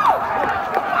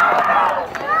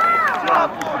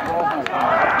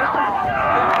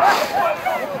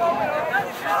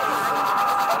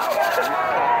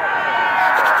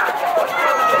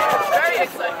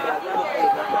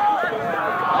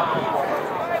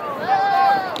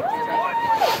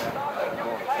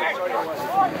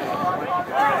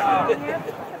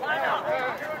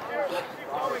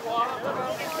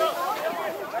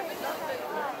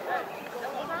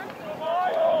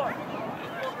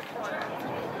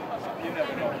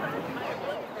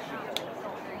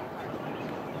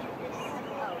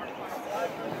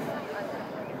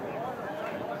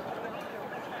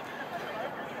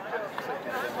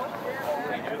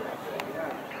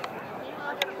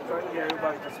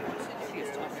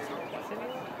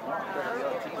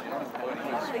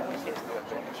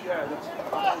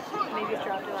 Maybe it's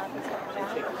dropped it off.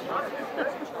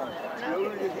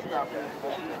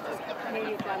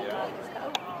 Maybe it's dropped it off.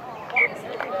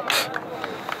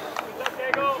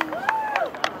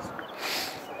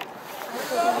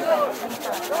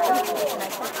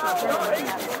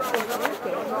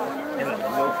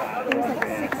 There was like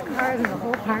 6 cars in the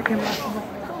whole parking lot.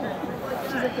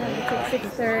 She's like, it's like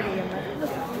 6:30. I'm like,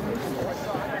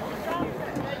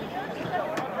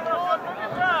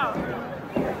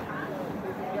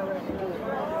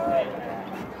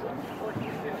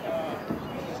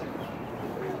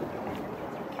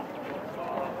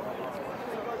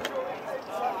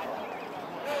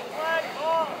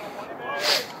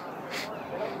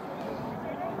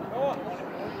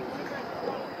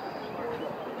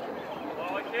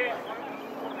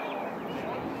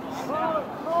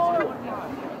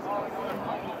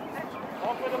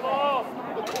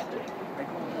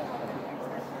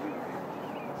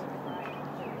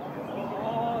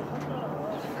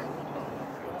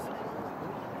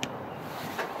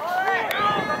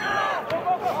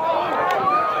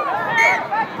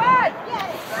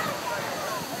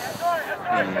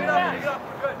 He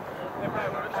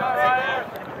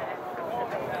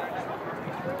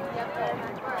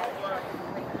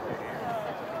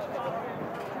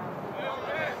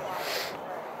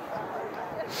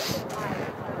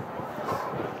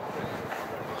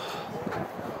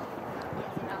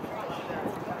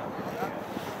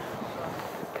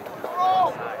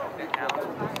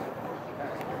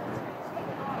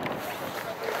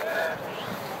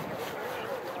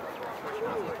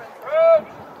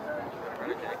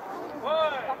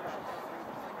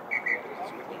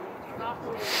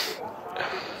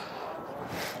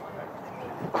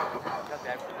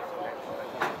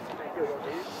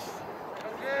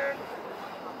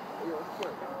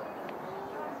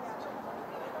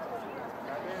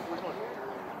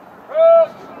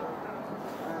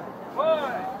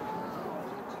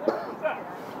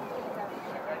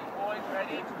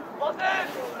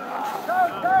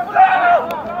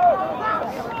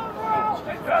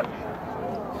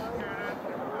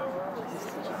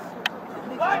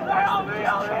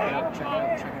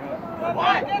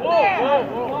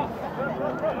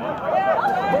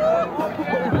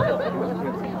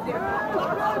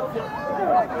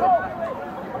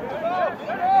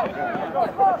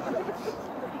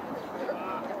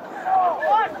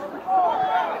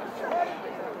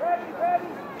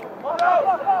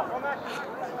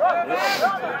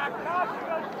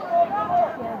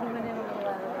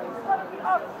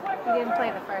didn't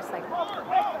play the first, like,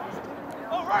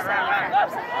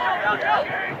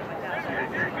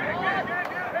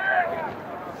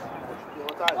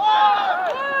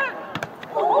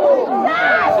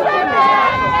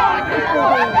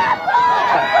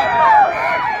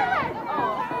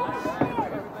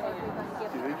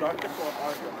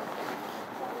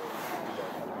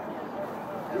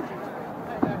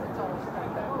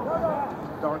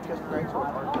 Darkest ranks or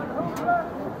darkest?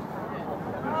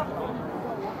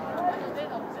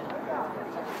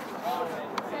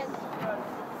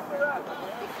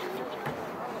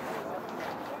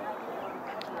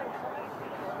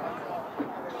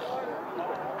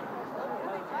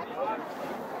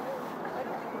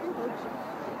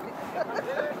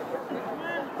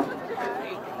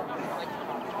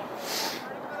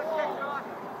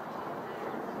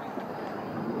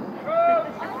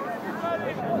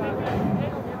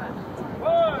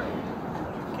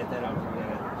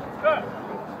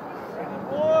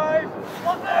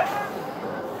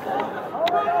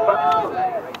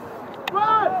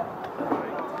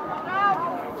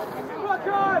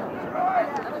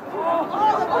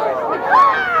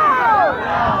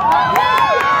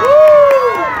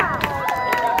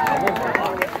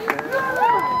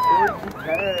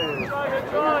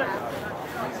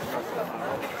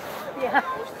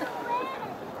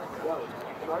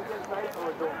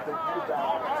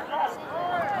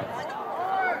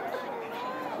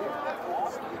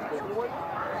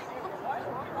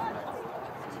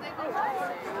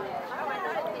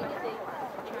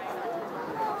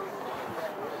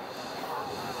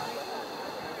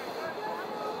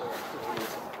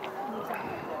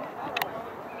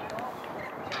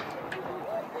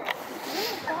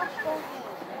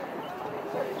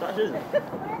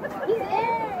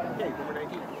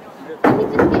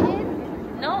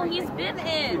 No, he's been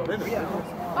in.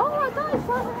 Oh, I thought I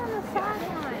saw him on the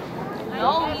sideline.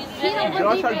 No, he's been in.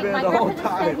 Josh has been My the whole grandpa just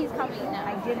time. said he's coming now. I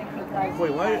didn't because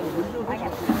Wait, why? I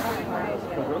got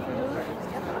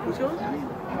Who's going? No,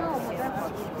 my grandpa.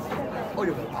 Oh,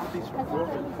 you're going He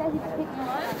said he's picking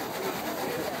up.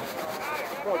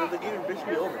 Bro, did the game bitch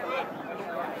me over?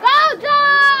 Go,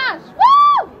 Josh!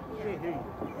 Woo! Can't hear you.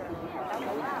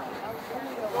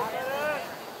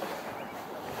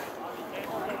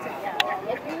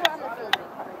 If you were on the field,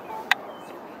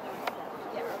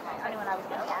 I knew when I was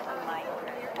going to tackle my,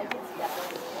 I did see that.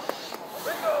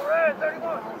 Bingo, red,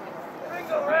 31.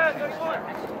 Bingo, red,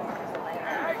 31.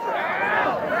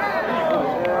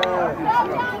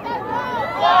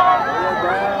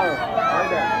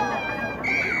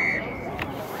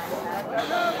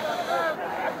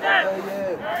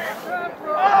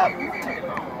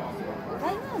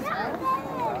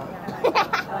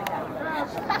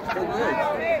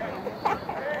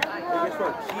 Guess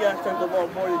what? She has turned the ball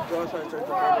more than Josh has turned the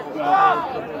ball.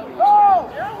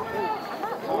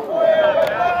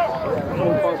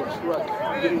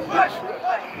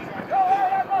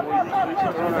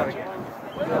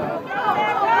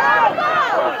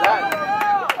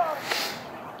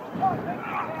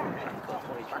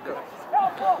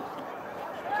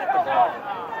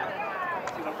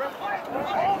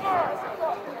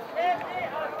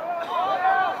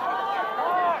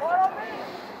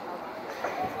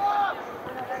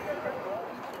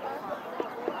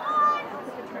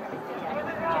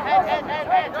 Head, head, head,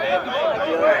 head.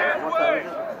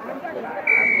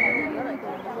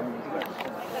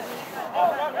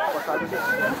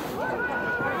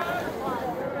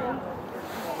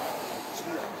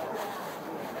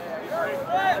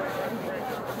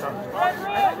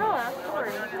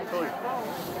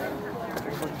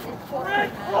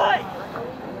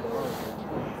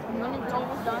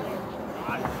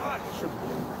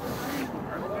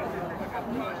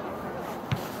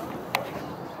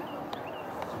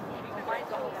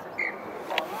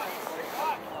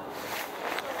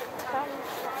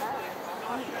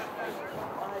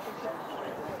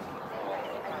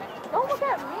 Don't look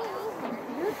at me.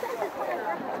 You said it's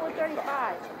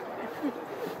 4:35.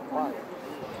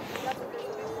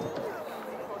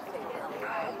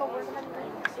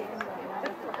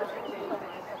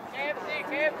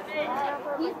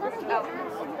 He's gonna get mad.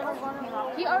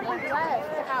 He already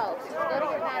left the house. He's gonna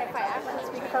get mad if I ask him to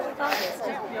speak perfect August.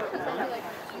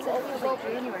 So it was like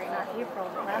January, not April.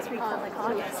 Last week felt like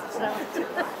August. So.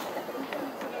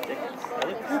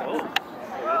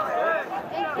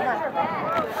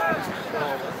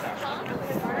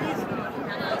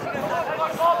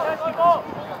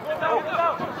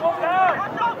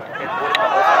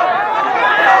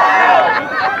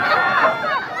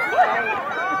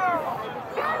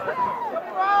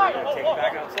 Take it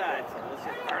back outside. So let's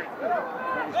just party.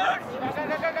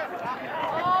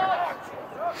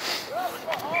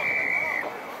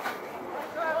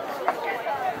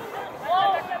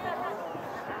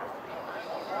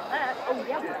 Oh,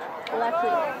 yeah. Well,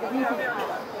 actually, the reason.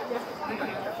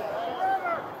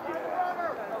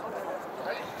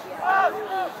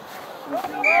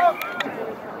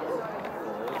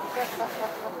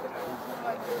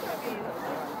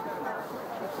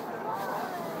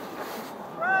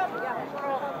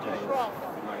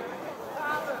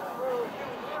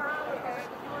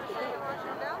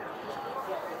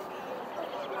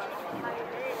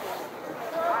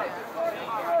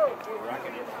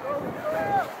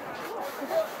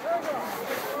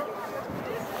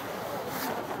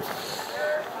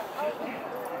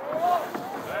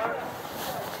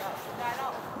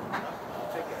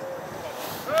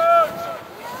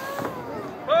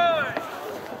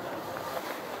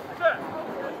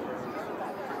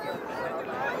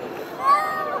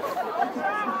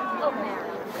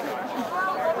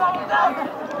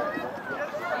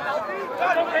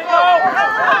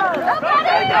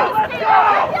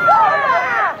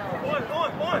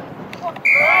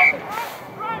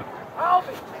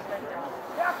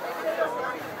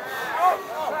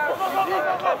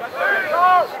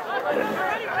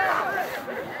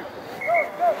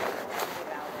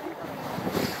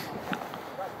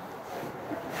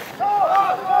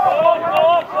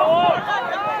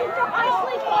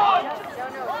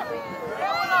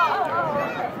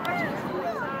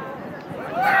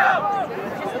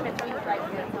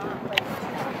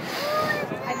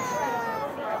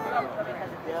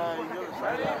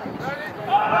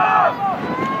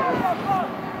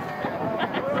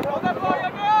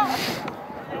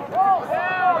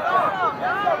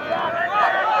 Yeah.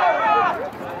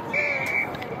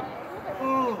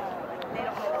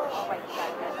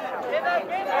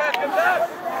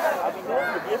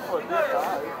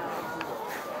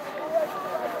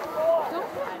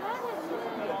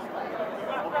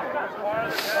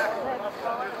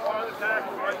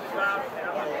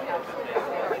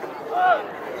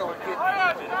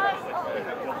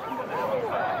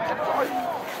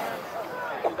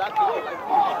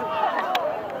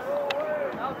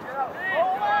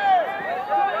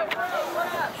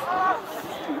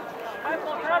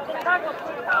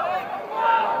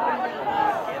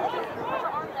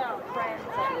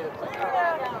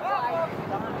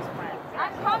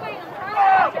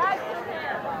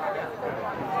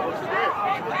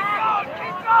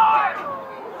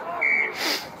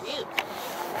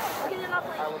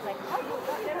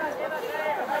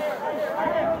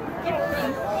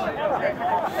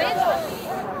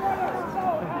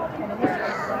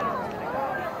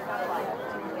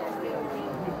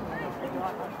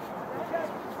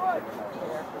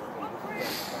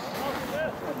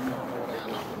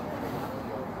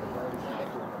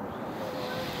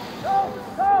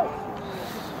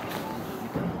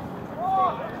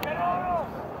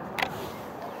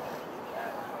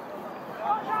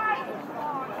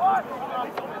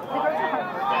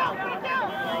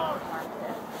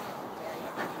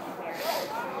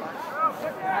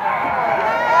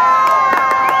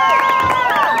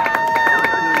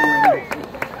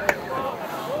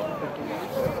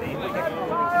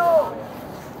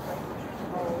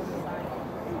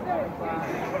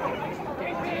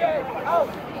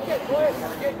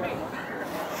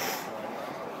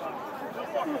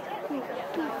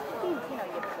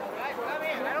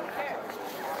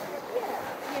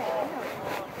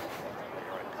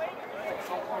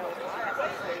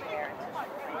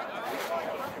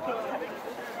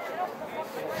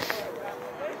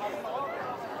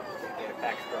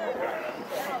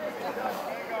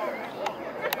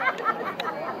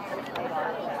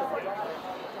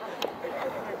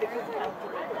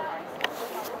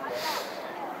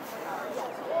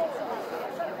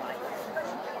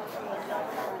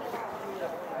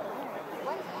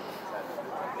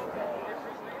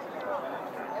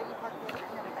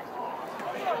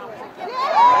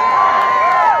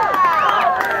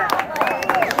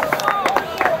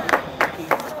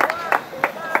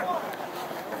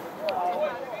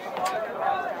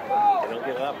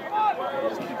 it up. They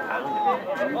just keep pounding it.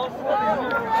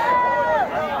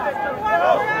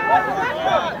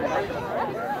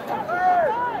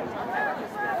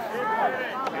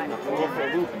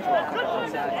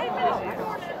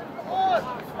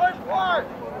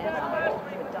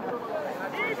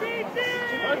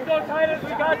 Let's go, Titans. We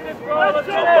got this, bro. Let's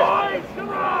get it. Come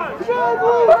on. Come on,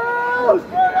 Blues.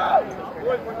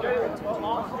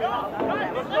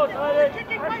 Let's go, Titans.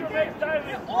 Pressure makes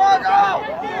Titans. Oh, go.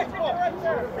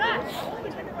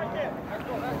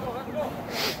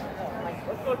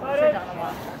 Let's go, Titans.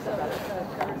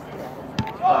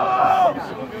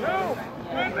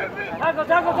 Tackle,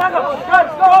 tackle, tackle. Good.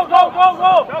 Go, go, go,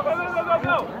 go. Go, go, go, go,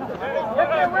 go. Get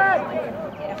there, Red.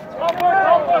 Go for it,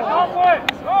 go for it, go for it.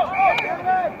 Go, go, get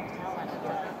Red.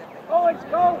 Go, let's go.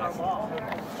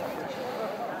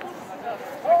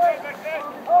 Go, let's go.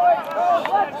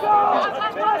 Let's go.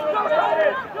 Let's go,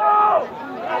 Titans. Go.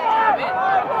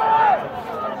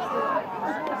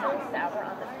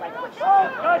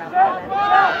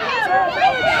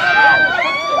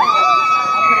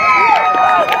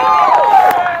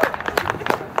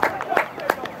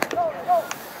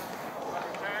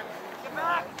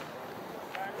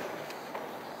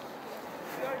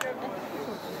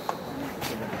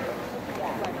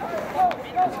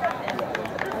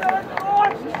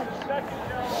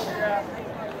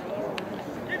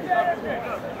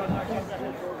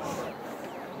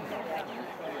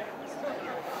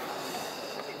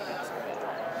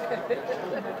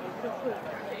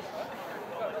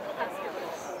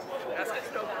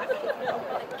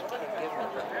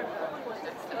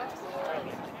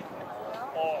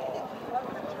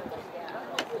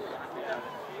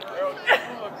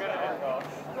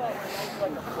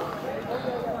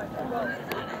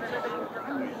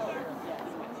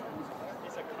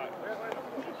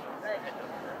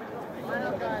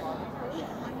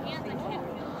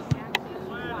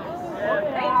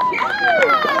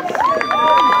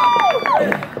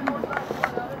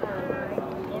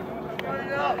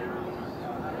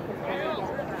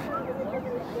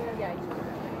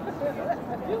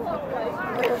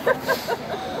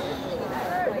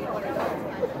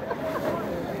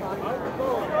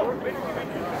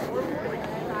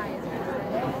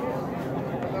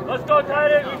 Let's go,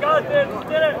 Titans. We got this. We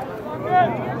did it.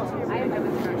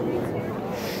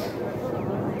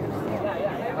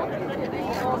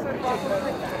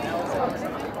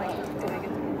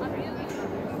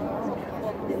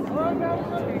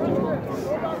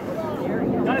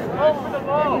 Guys, go for the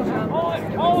ball. Hold it,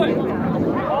 hold it. Go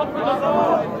for the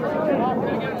ball.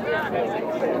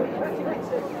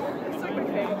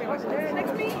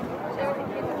 Next beat.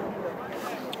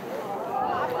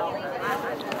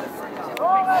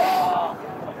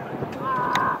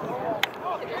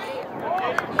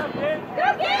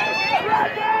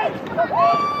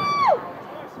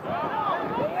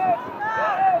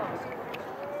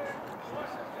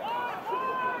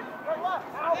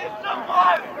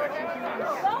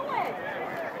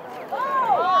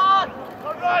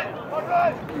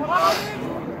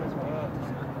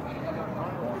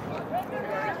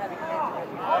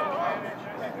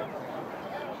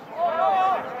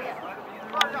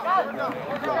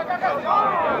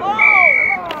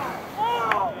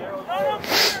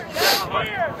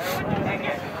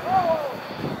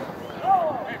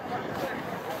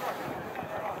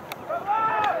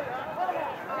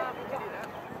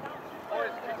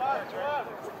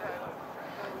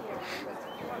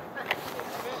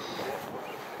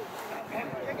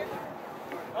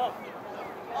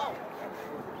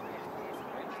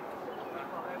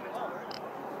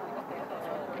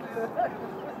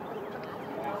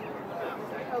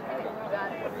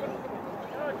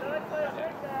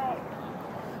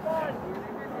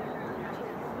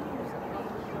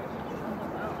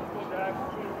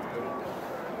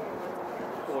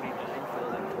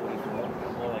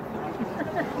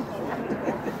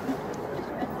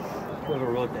 Whoever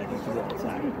wrote that needs to go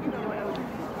outside.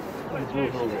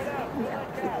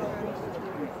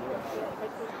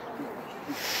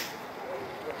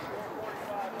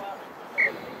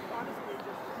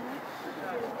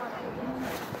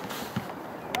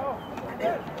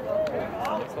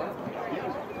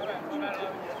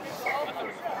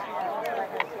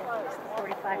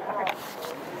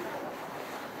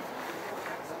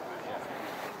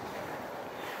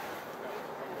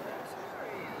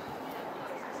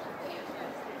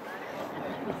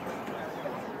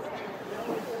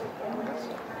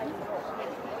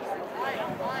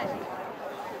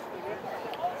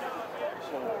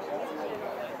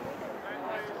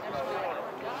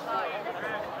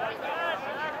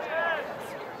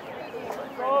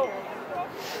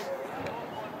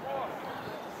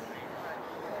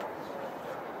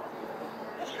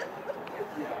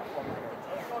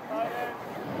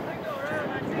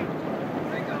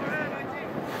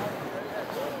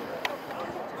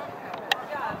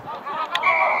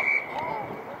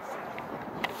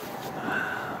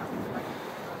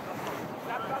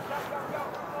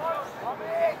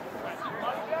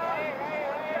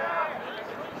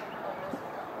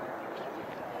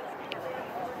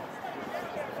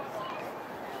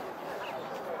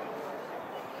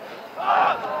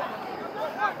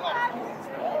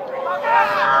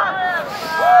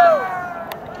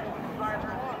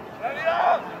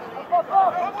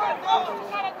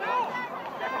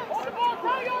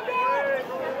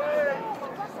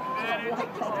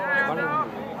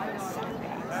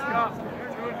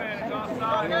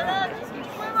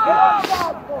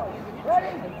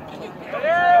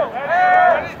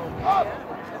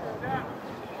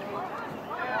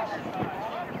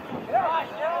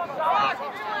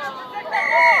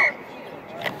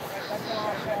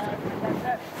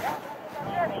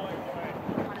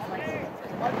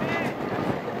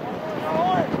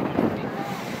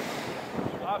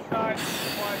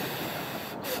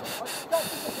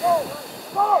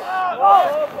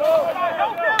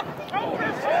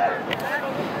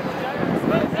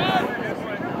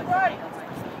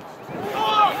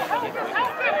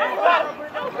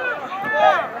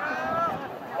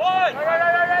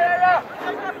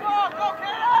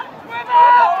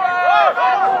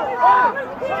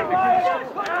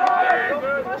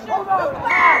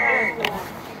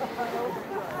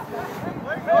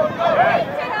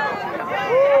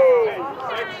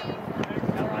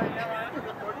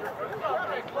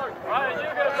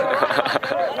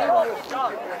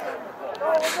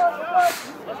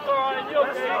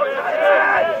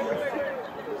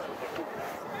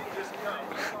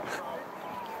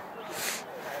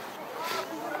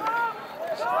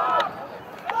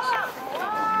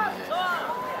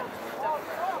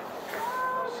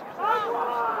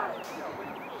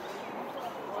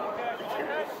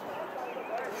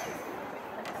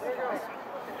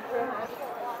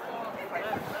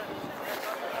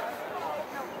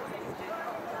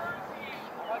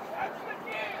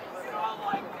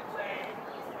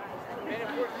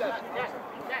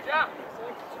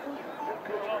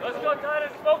 Let's go,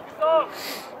 Titus. Focus on.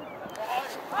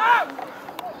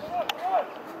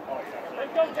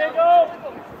 Let's go, Diego.